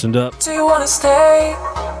me loosened up. Do you wanna stay?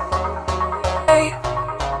 Hey,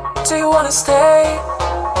 do you wanna stay?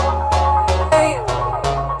 Hey,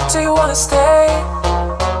 do you wanna stay?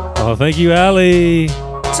 Oh, thank you, Allie.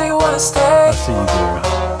 Do you wanna stay? I see you, girl.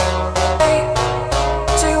 Hey,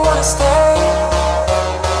 do you wanna stay?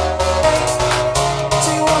 Hey,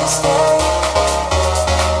 do you wanna stay?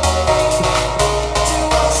 Do you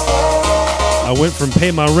wanna stay? I went from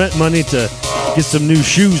pay my rent money to get some new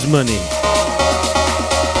shoes money.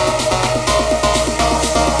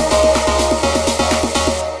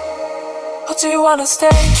 Or do you wanna stay?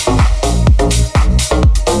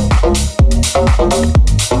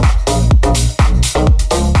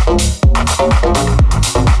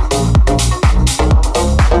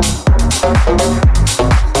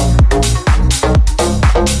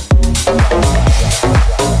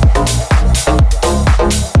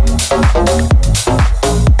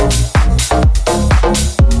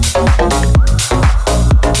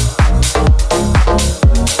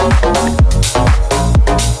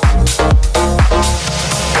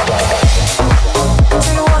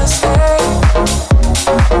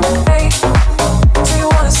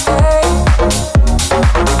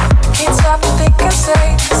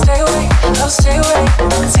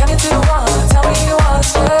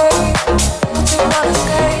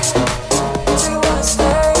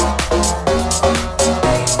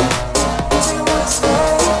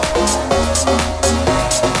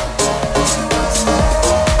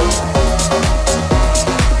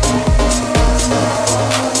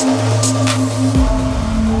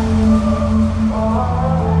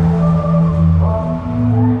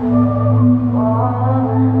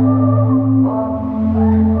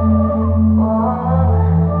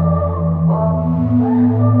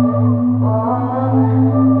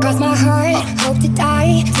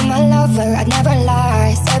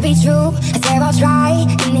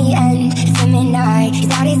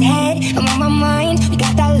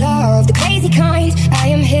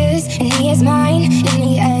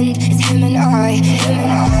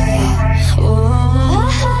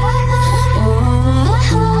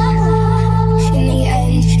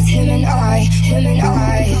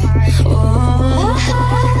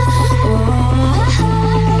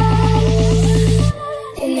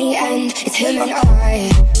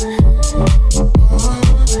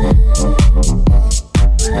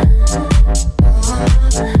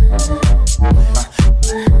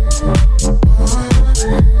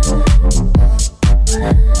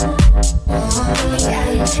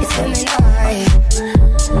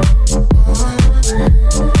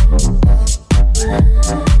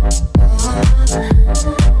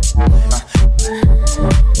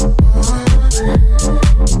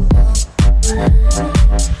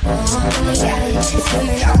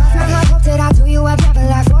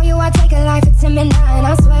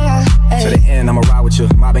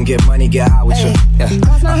 and get money, get high with you. Yeah.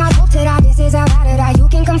 Cross my heart, hope to die, this is about it. You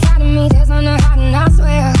can confide in me, there's no hiding, I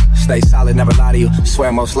swear. Stay solid, never lie to you.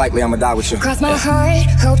 Swear most likely I'ma die with you. Cross my heart,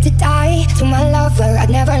 hope to die. To my lover, I'd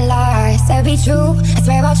never lie. Said be true, I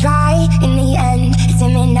swear I'll try. In the end, it's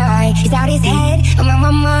him and I. He's out his head, I'm on my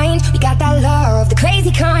mind. We got that love, the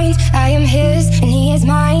crazy kind. I am his, and he is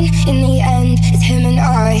mine. In the end, it's him and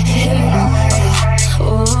I. Him and I.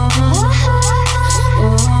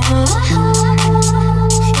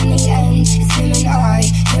 In the end, it's him and I.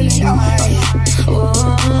 Him and I.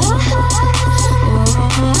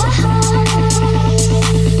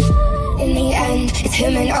 In the end, it's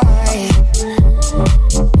him and I.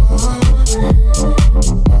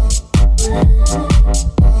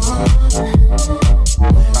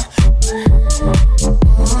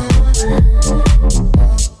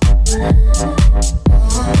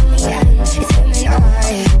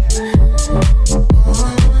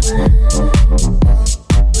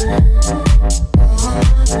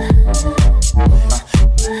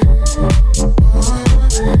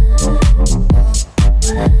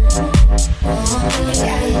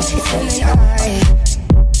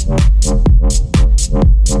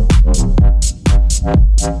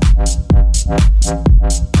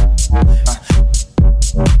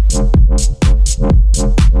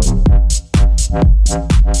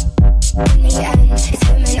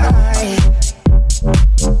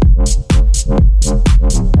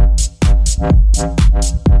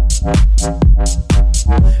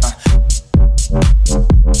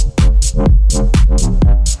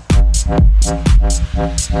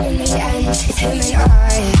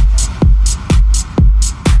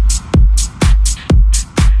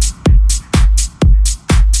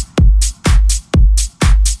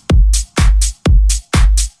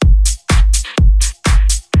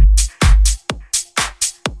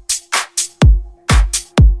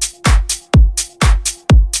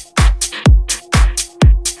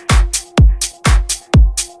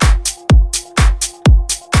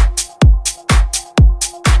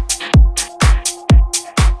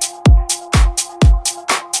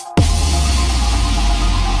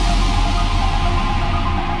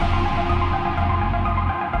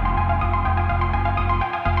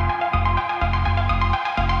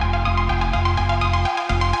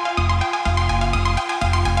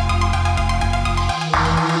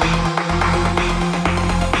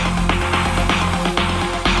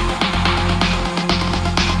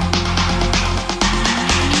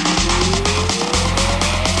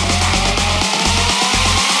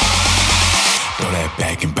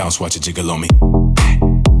 Watch it jiggle on me.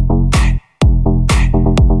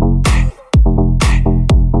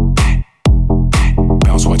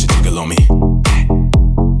 Bounce, watch it jiggle on me.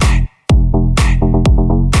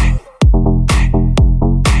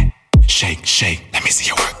 Shake, shake, let me see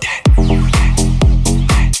you work that.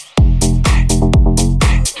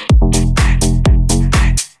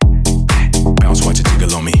 Bounce, watch it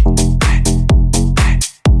jiggle on me.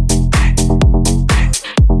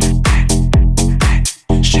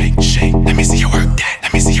 Let me see you work that.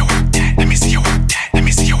 Let me see you work that. Let me see you work that. Let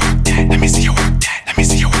me see you work that. Let me see you work that. Let me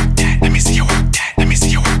see you work that. Let me see you work that. Let me see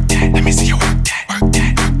you work that. Let me see you work that. Work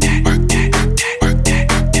that. Work that. Work that.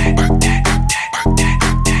 Work that. Work that.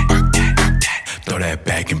 Work that. Work that. Throw that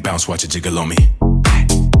back and bounce. Watch it jiggle on me.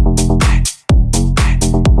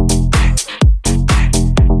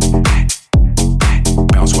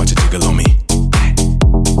 Bounce. Watch it jiggle on me.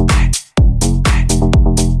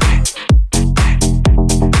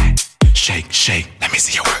 Shake, shake, let me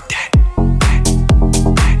see you work that.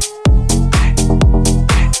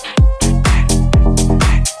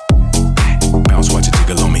 Bounce, watch it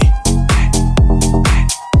jiggle on me.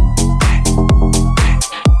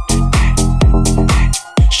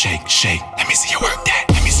 Shake, shake, let me see you work that.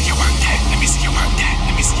 Let me see you work that. Let me see you work that.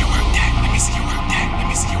 Let me see you work that. Let me see you work that. Let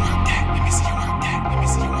me see you work that. Let me see you work that. Let me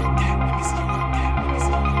see you work that. Let me see you work that. Let me see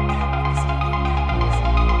you work that.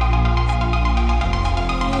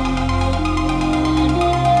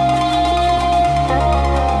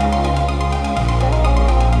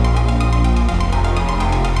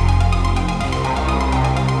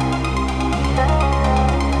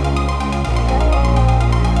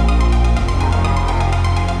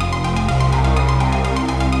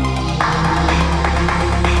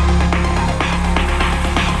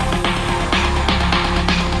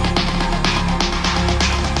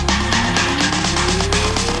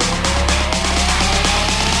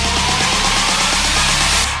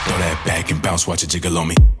 Bounce, watch it jiggle on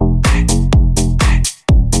me.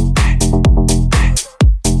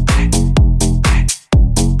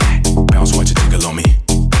 Bounce, watch it jiggle on me.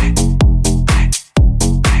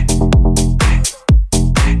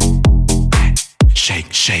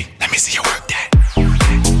 Shake, shake. Let me see you work that.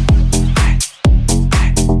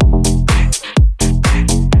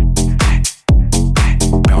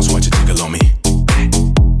 Bounce, watch it tickle on me.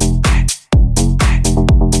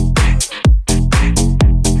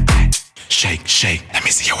 Shake, shake. Let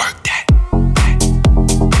me see you work that.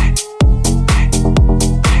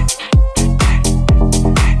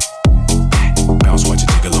 Bounce, watch it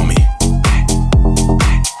tickle on me.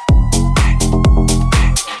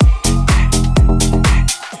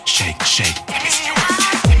 Shake, shake. Let me see you work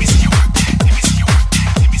that. Let me see you work that. Let me see you work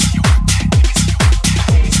that. Let me see you work that. Let me see you work that.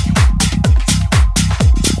 Let me see you work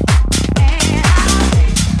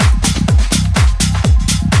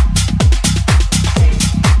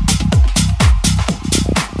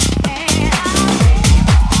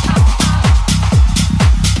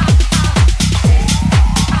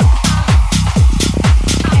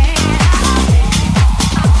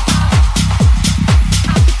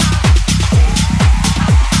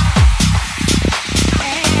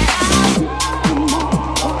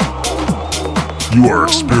You are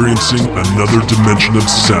experiencing another dimension of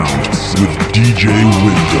sound with DJ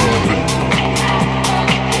Window.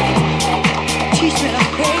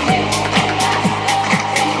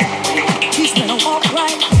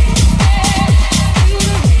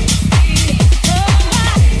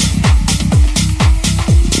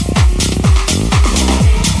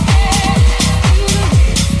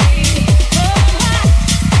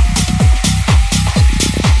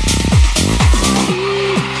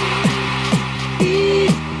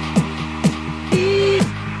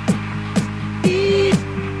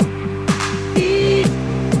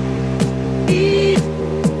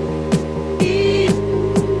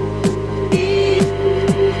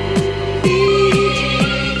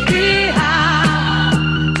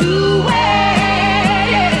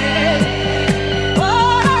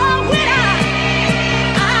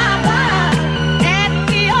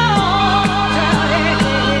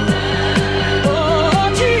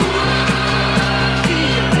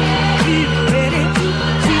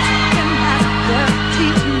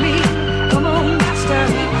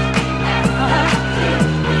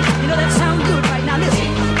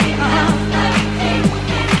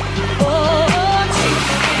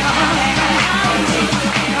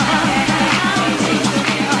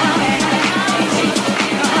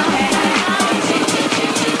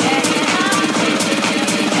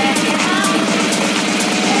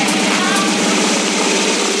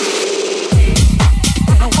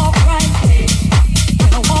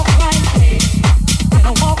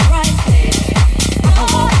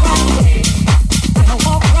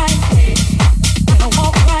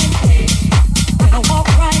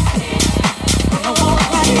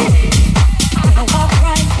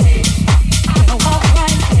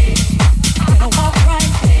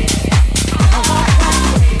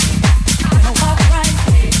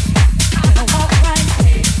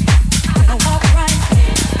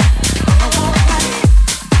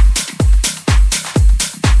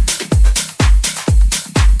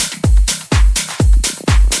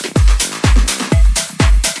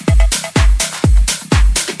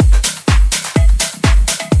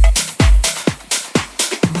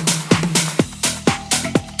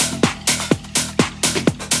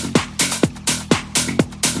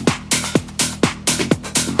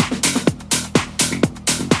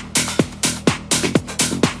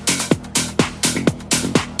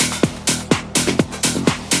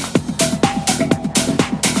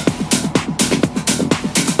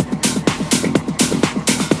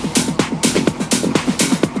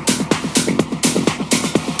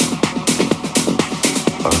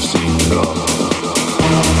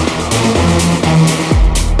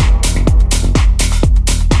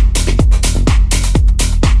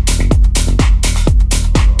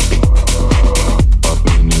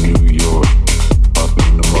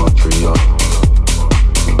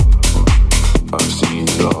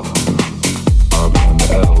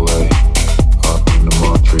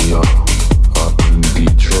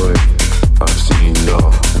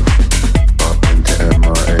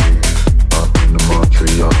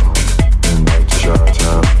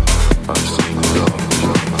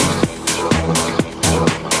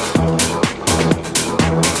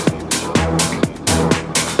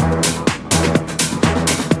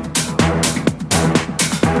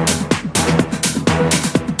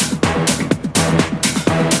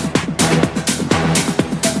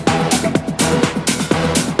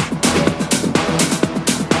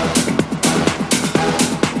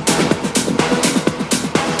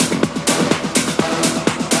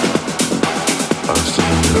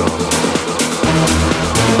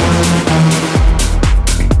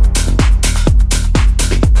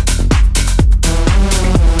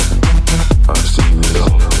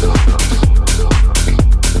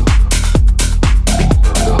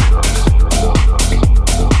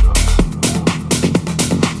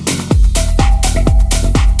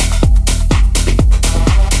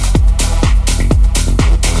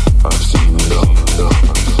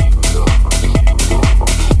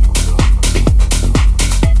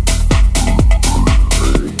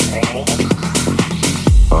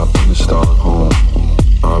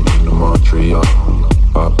 Montreal,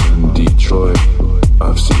 up in Detroit,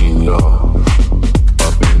 I've seen y'all.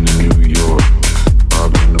 Up in New York,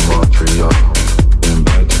 I've been to Montreal, been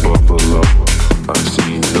back to Buffalo, I've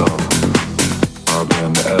seen y'all. I've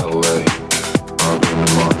been to LA, I've been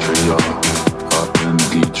to Montreal, up in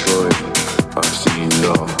Detroit, I've seen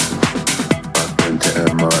y'all. I've been to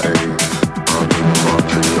MIA, I've been to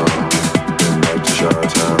Montreal, been back to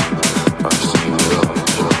Chi-Town, I've seen y'all.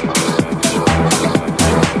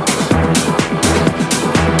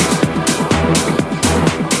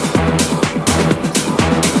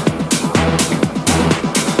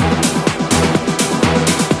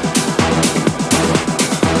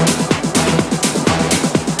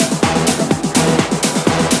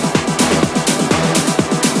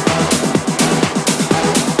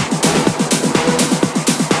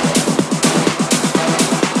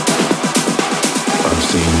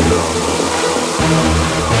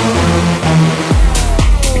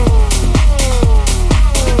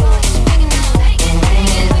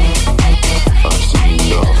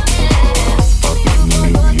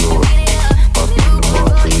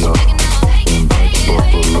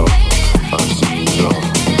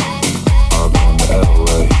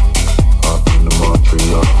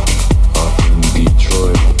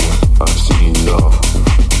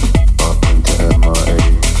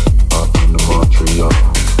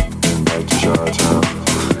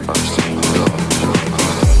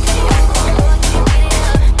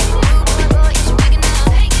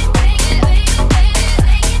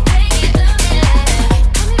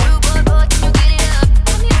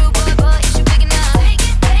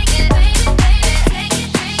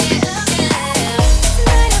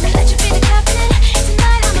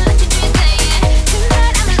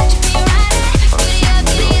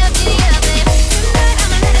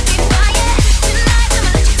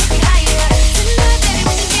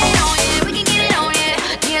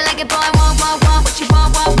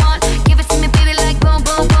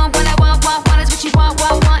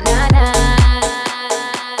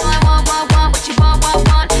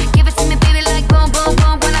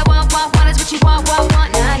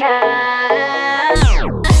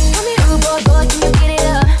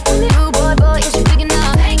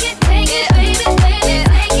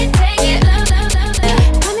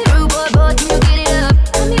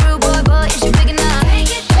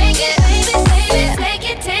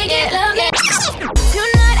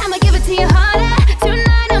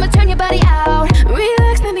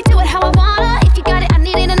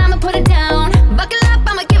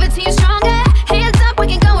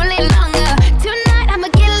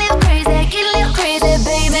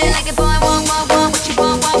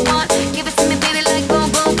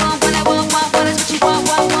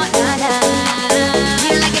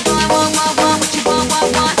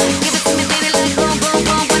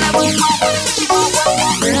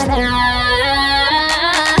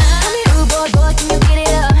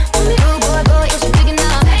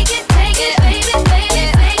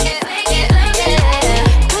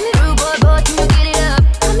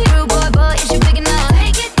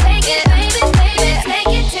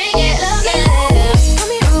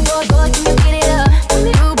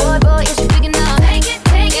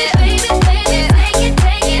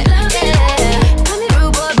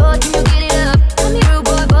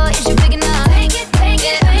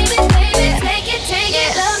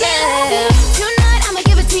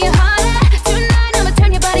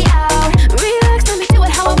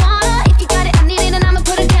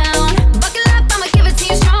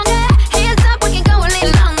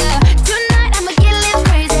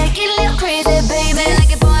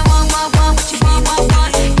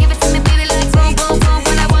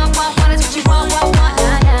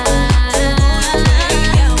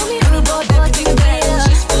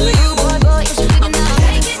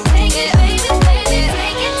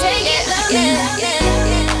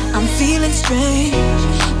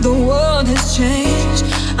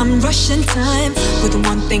 rushing time with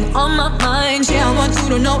one thing on my mind. Yeah, I want you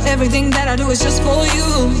to know everything that I do is just for you.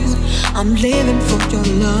 I'm living for your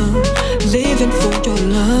love, living for your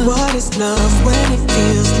love. What is love when it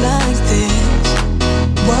feels like this?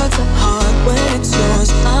 What's a heart when it's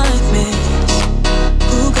yours like me?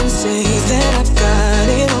 Who can say that I've got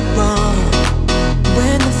it all wrong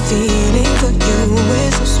when the feeling for you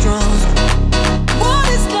is so strong? What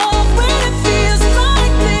is love when it feels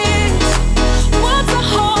like this? What's a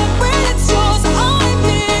heart when it's yours like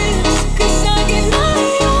this? 'Cause I get my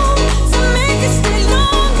own to make it stay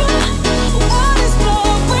longer. What is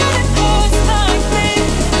love when it hurts like this?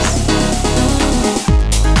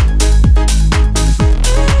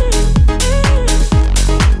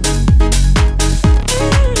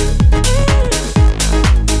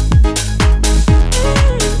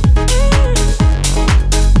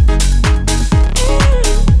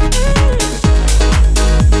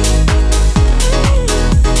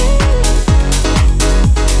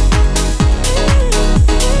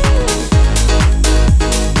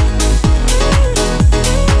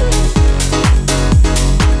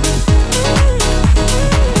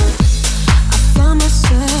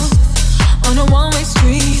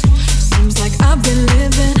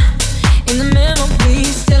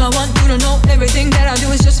 everything that I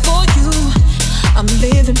do is just for you. I'm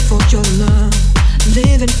living for your love,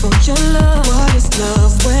 living for your love. What is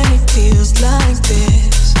love when it feels like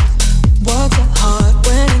this? What's a heart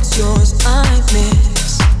when it's yours I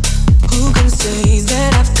miss? Who can say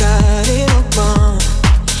that I've got it all wrong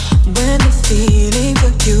when the feeling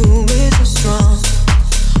for you is so strong?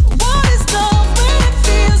 What is love when it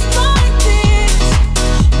feels like this?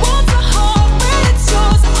 What's a heart when it's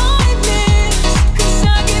yours I miss? 'Cause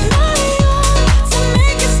I get my all to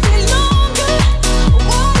make it stay longer.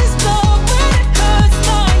 What is love when it hurts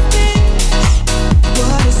like this?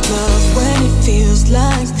 What is love when it feels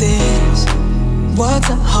like this? What's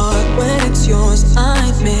a heart when it's yours I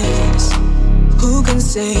miss? Who can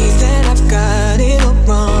say that I've got it all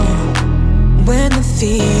wrong when the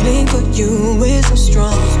feeling for you is so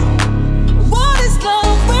strong? What is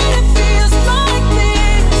love when it feels like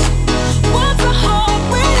this? What's a heart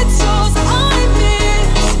when it's yours I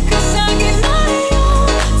miss? 'Cause I get my all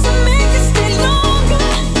to make it stay longer.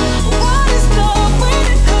 What is love when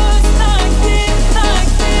it hurts like this, like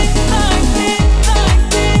this, like this, like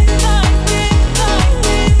this, like this, like this,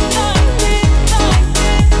 like this, like this, like this, like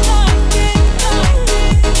this, like this, like this,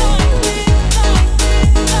 like this,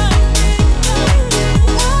 like this?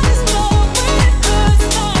 What is love when it hurts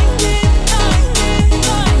like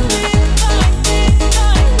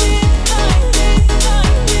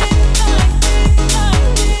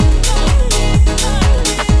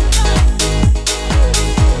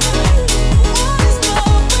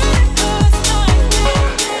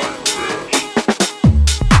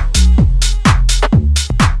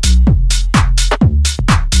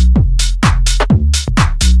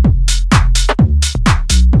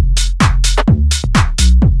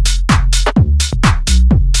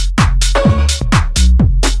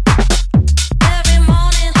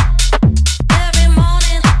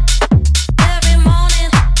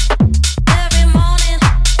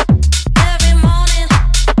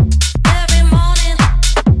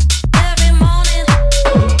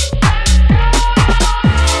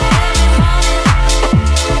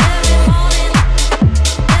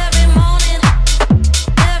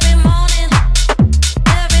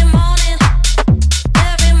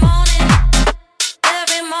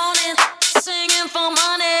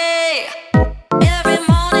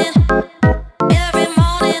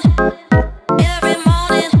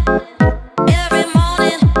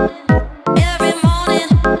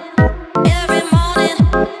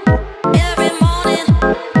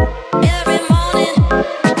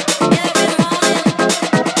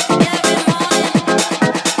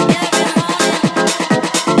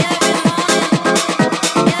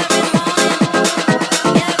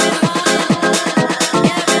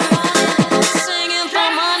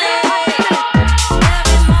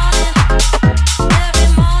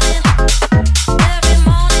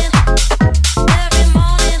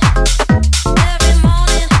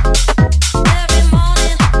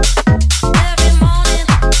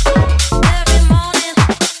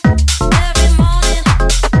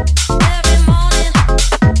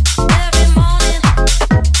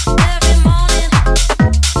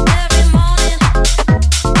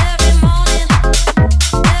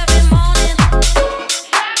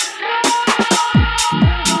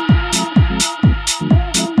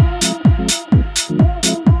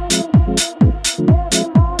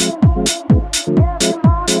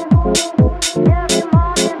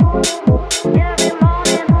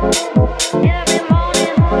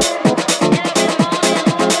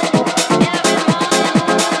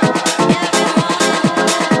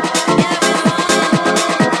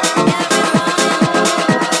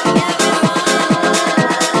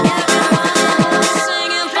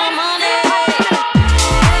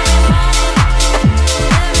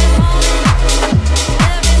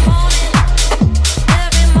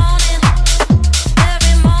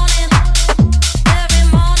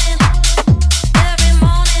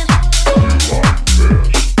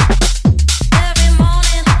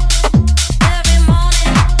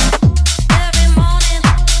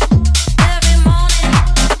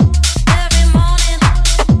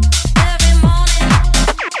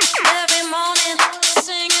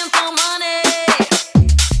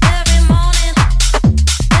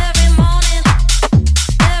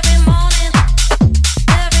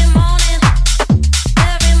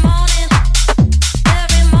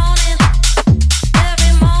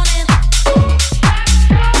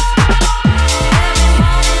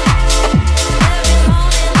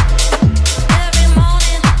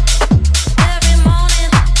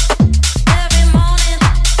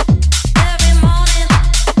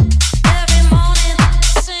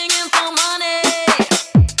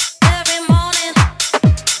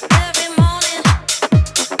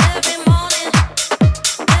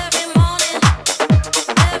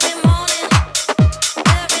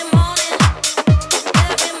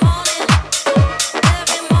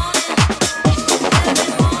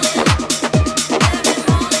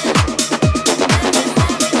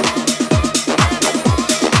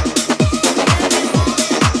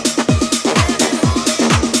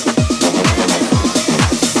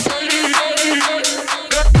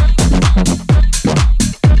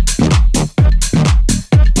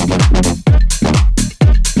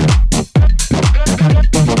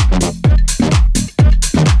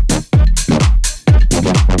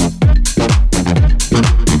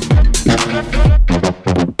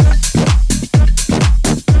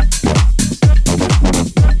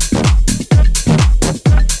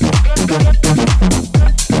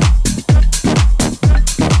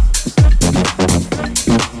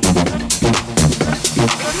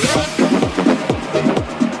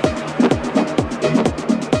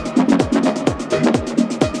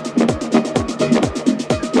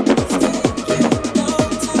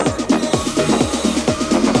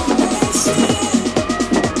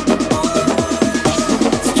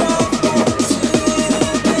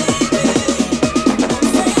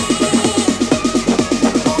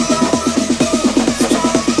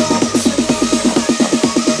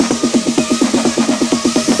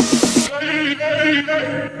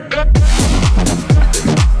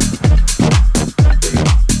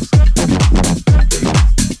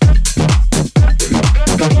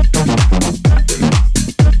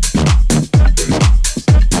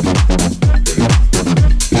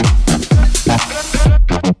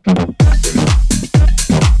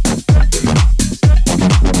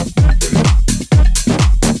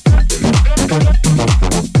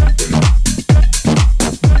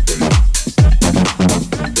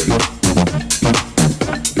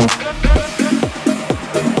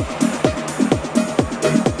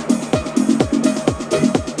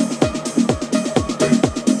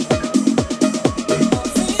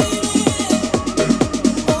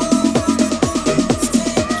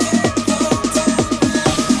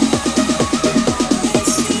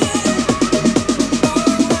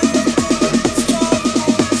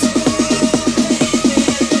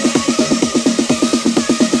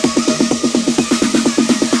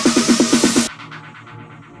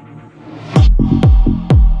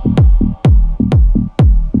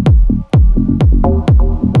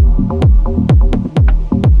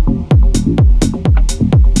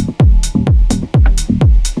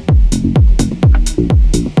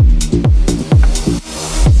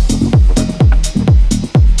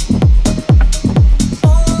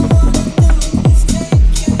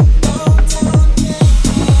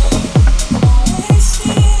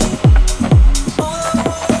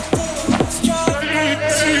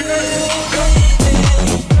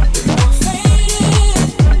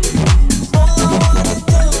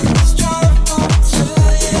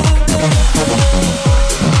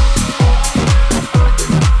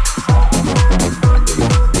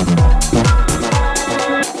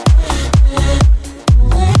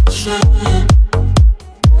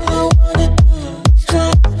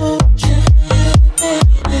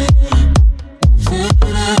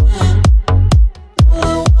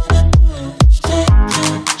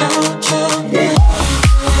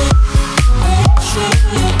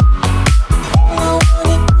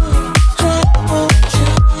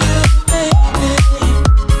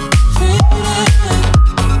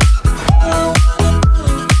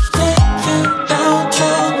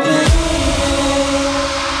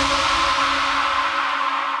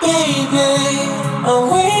Baby, I'm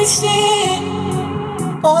wasted.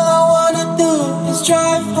 All I wanna do is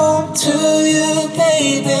drive home to you,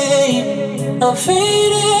 baby. I'm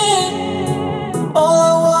faded. All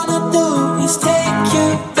I wanna do is take you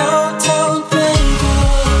downtown, baby.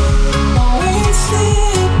 I'm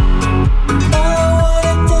wasted. All I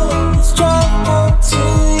wanna do is drive home to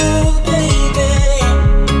you, baby.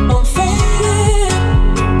 I'm faded.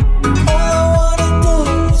 All I wanna do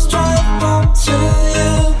is drive home to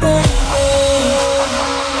you, baby.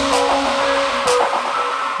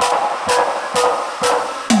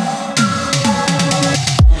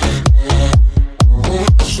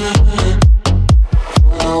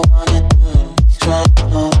 All I wanna do is drive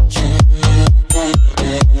home to you.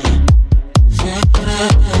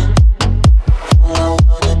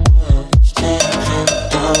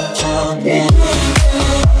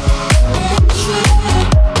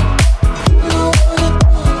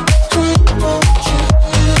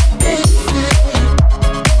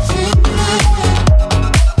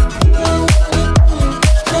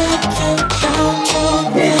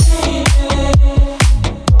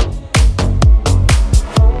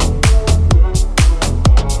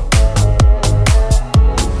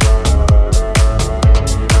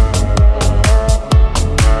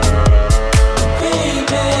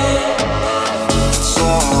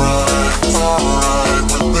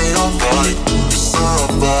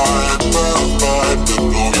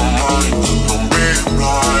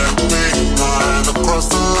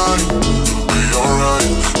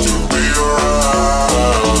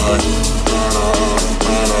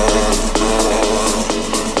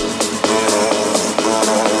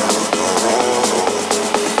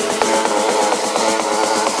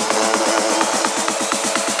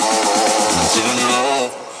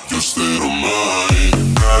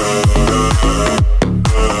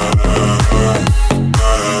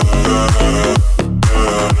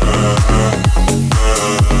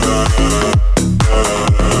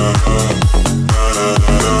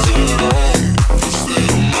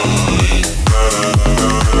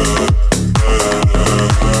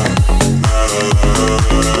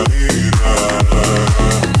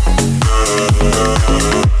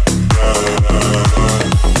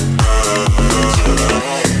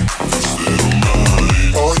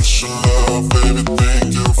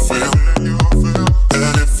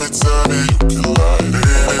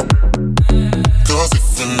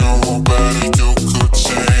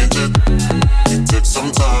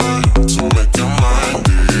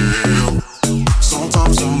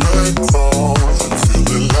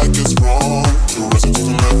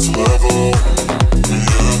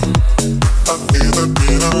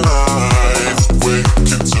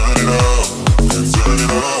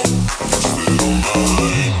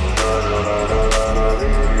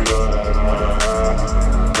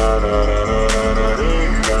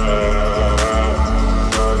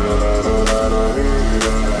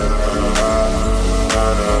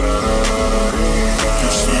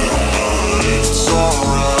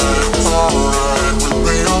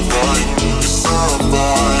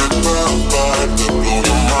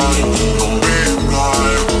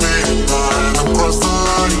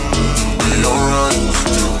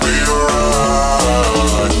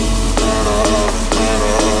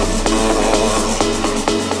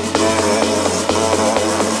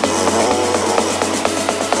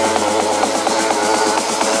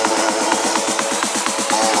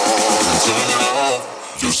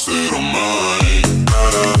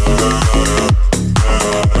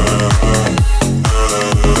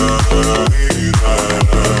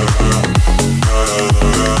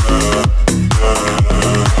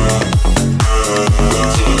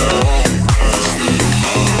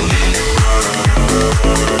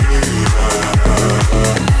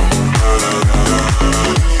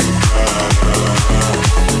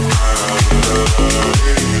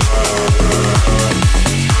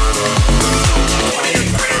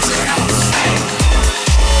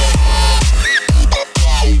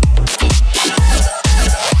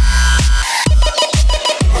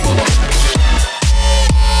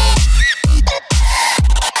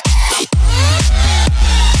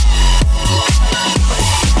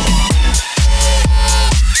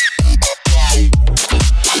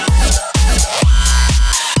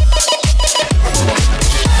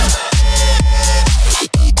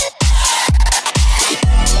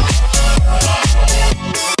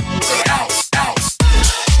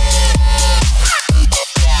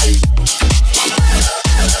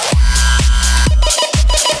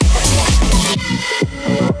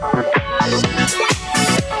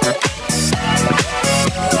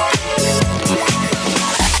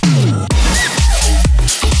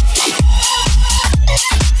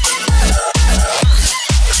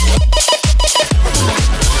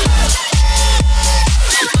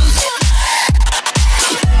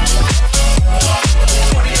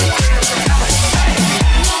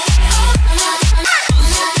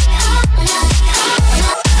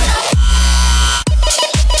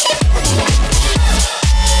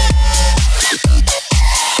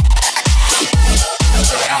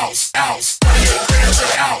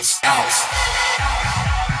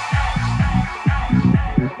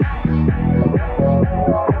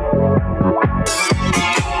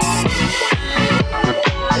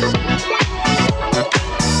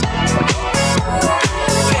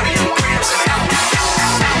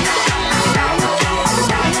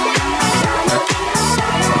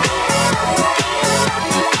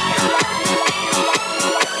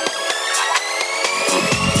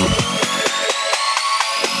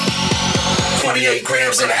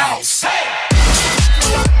 in the house. Hey!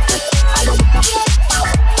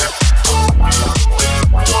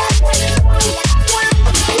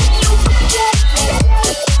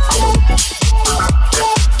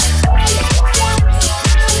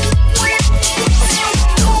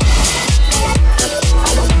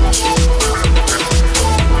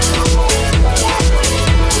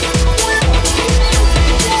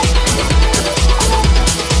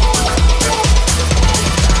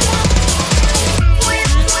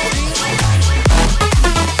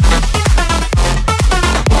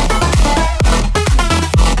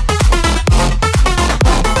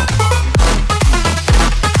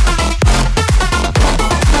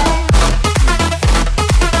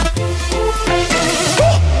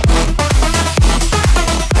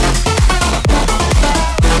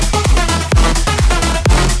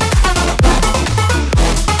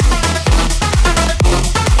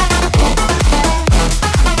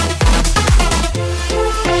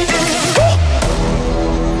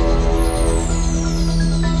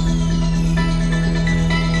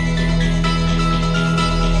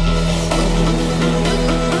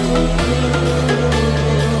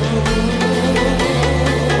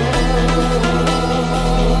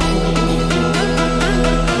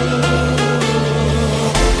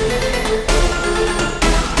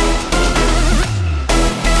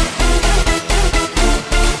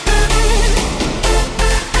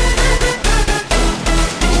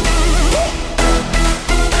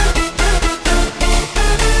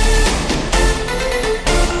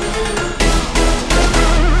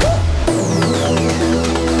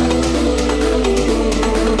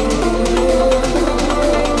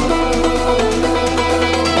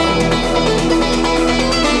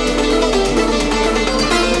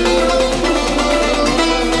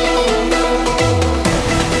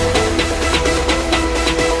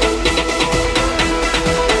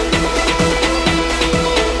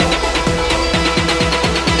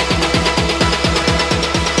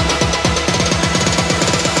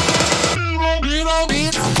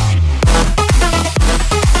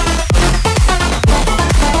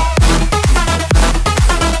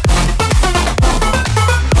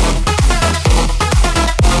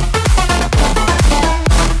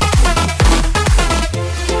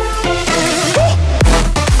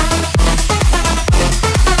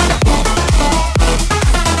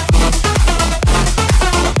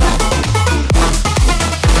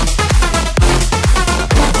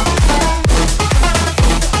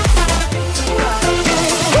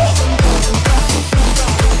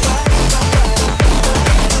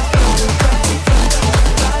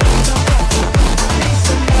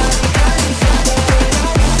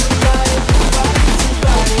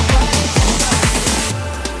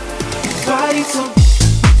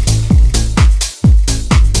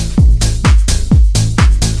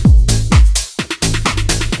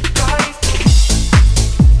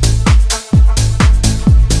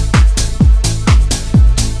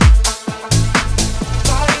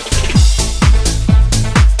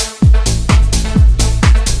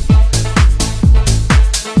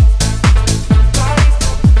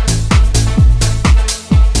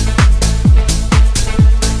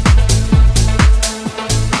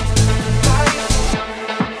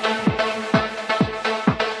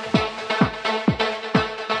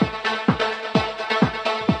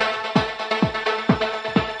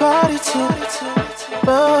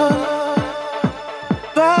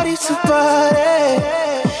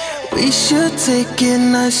 Take it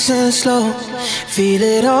nice and slow, feel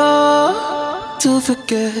it all to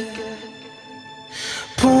forget.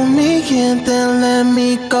 Pull me in, then let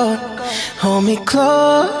me go. Hold me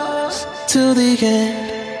close to the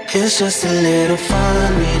end. It's just a little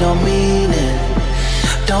fun, we don't mean it.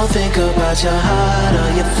 Don't think about your heart or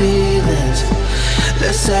your feelings.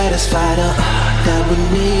 Let's satisfy the heart that we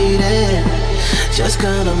need it. Just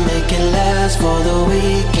gonna make it last for the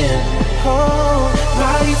weekend. Oh.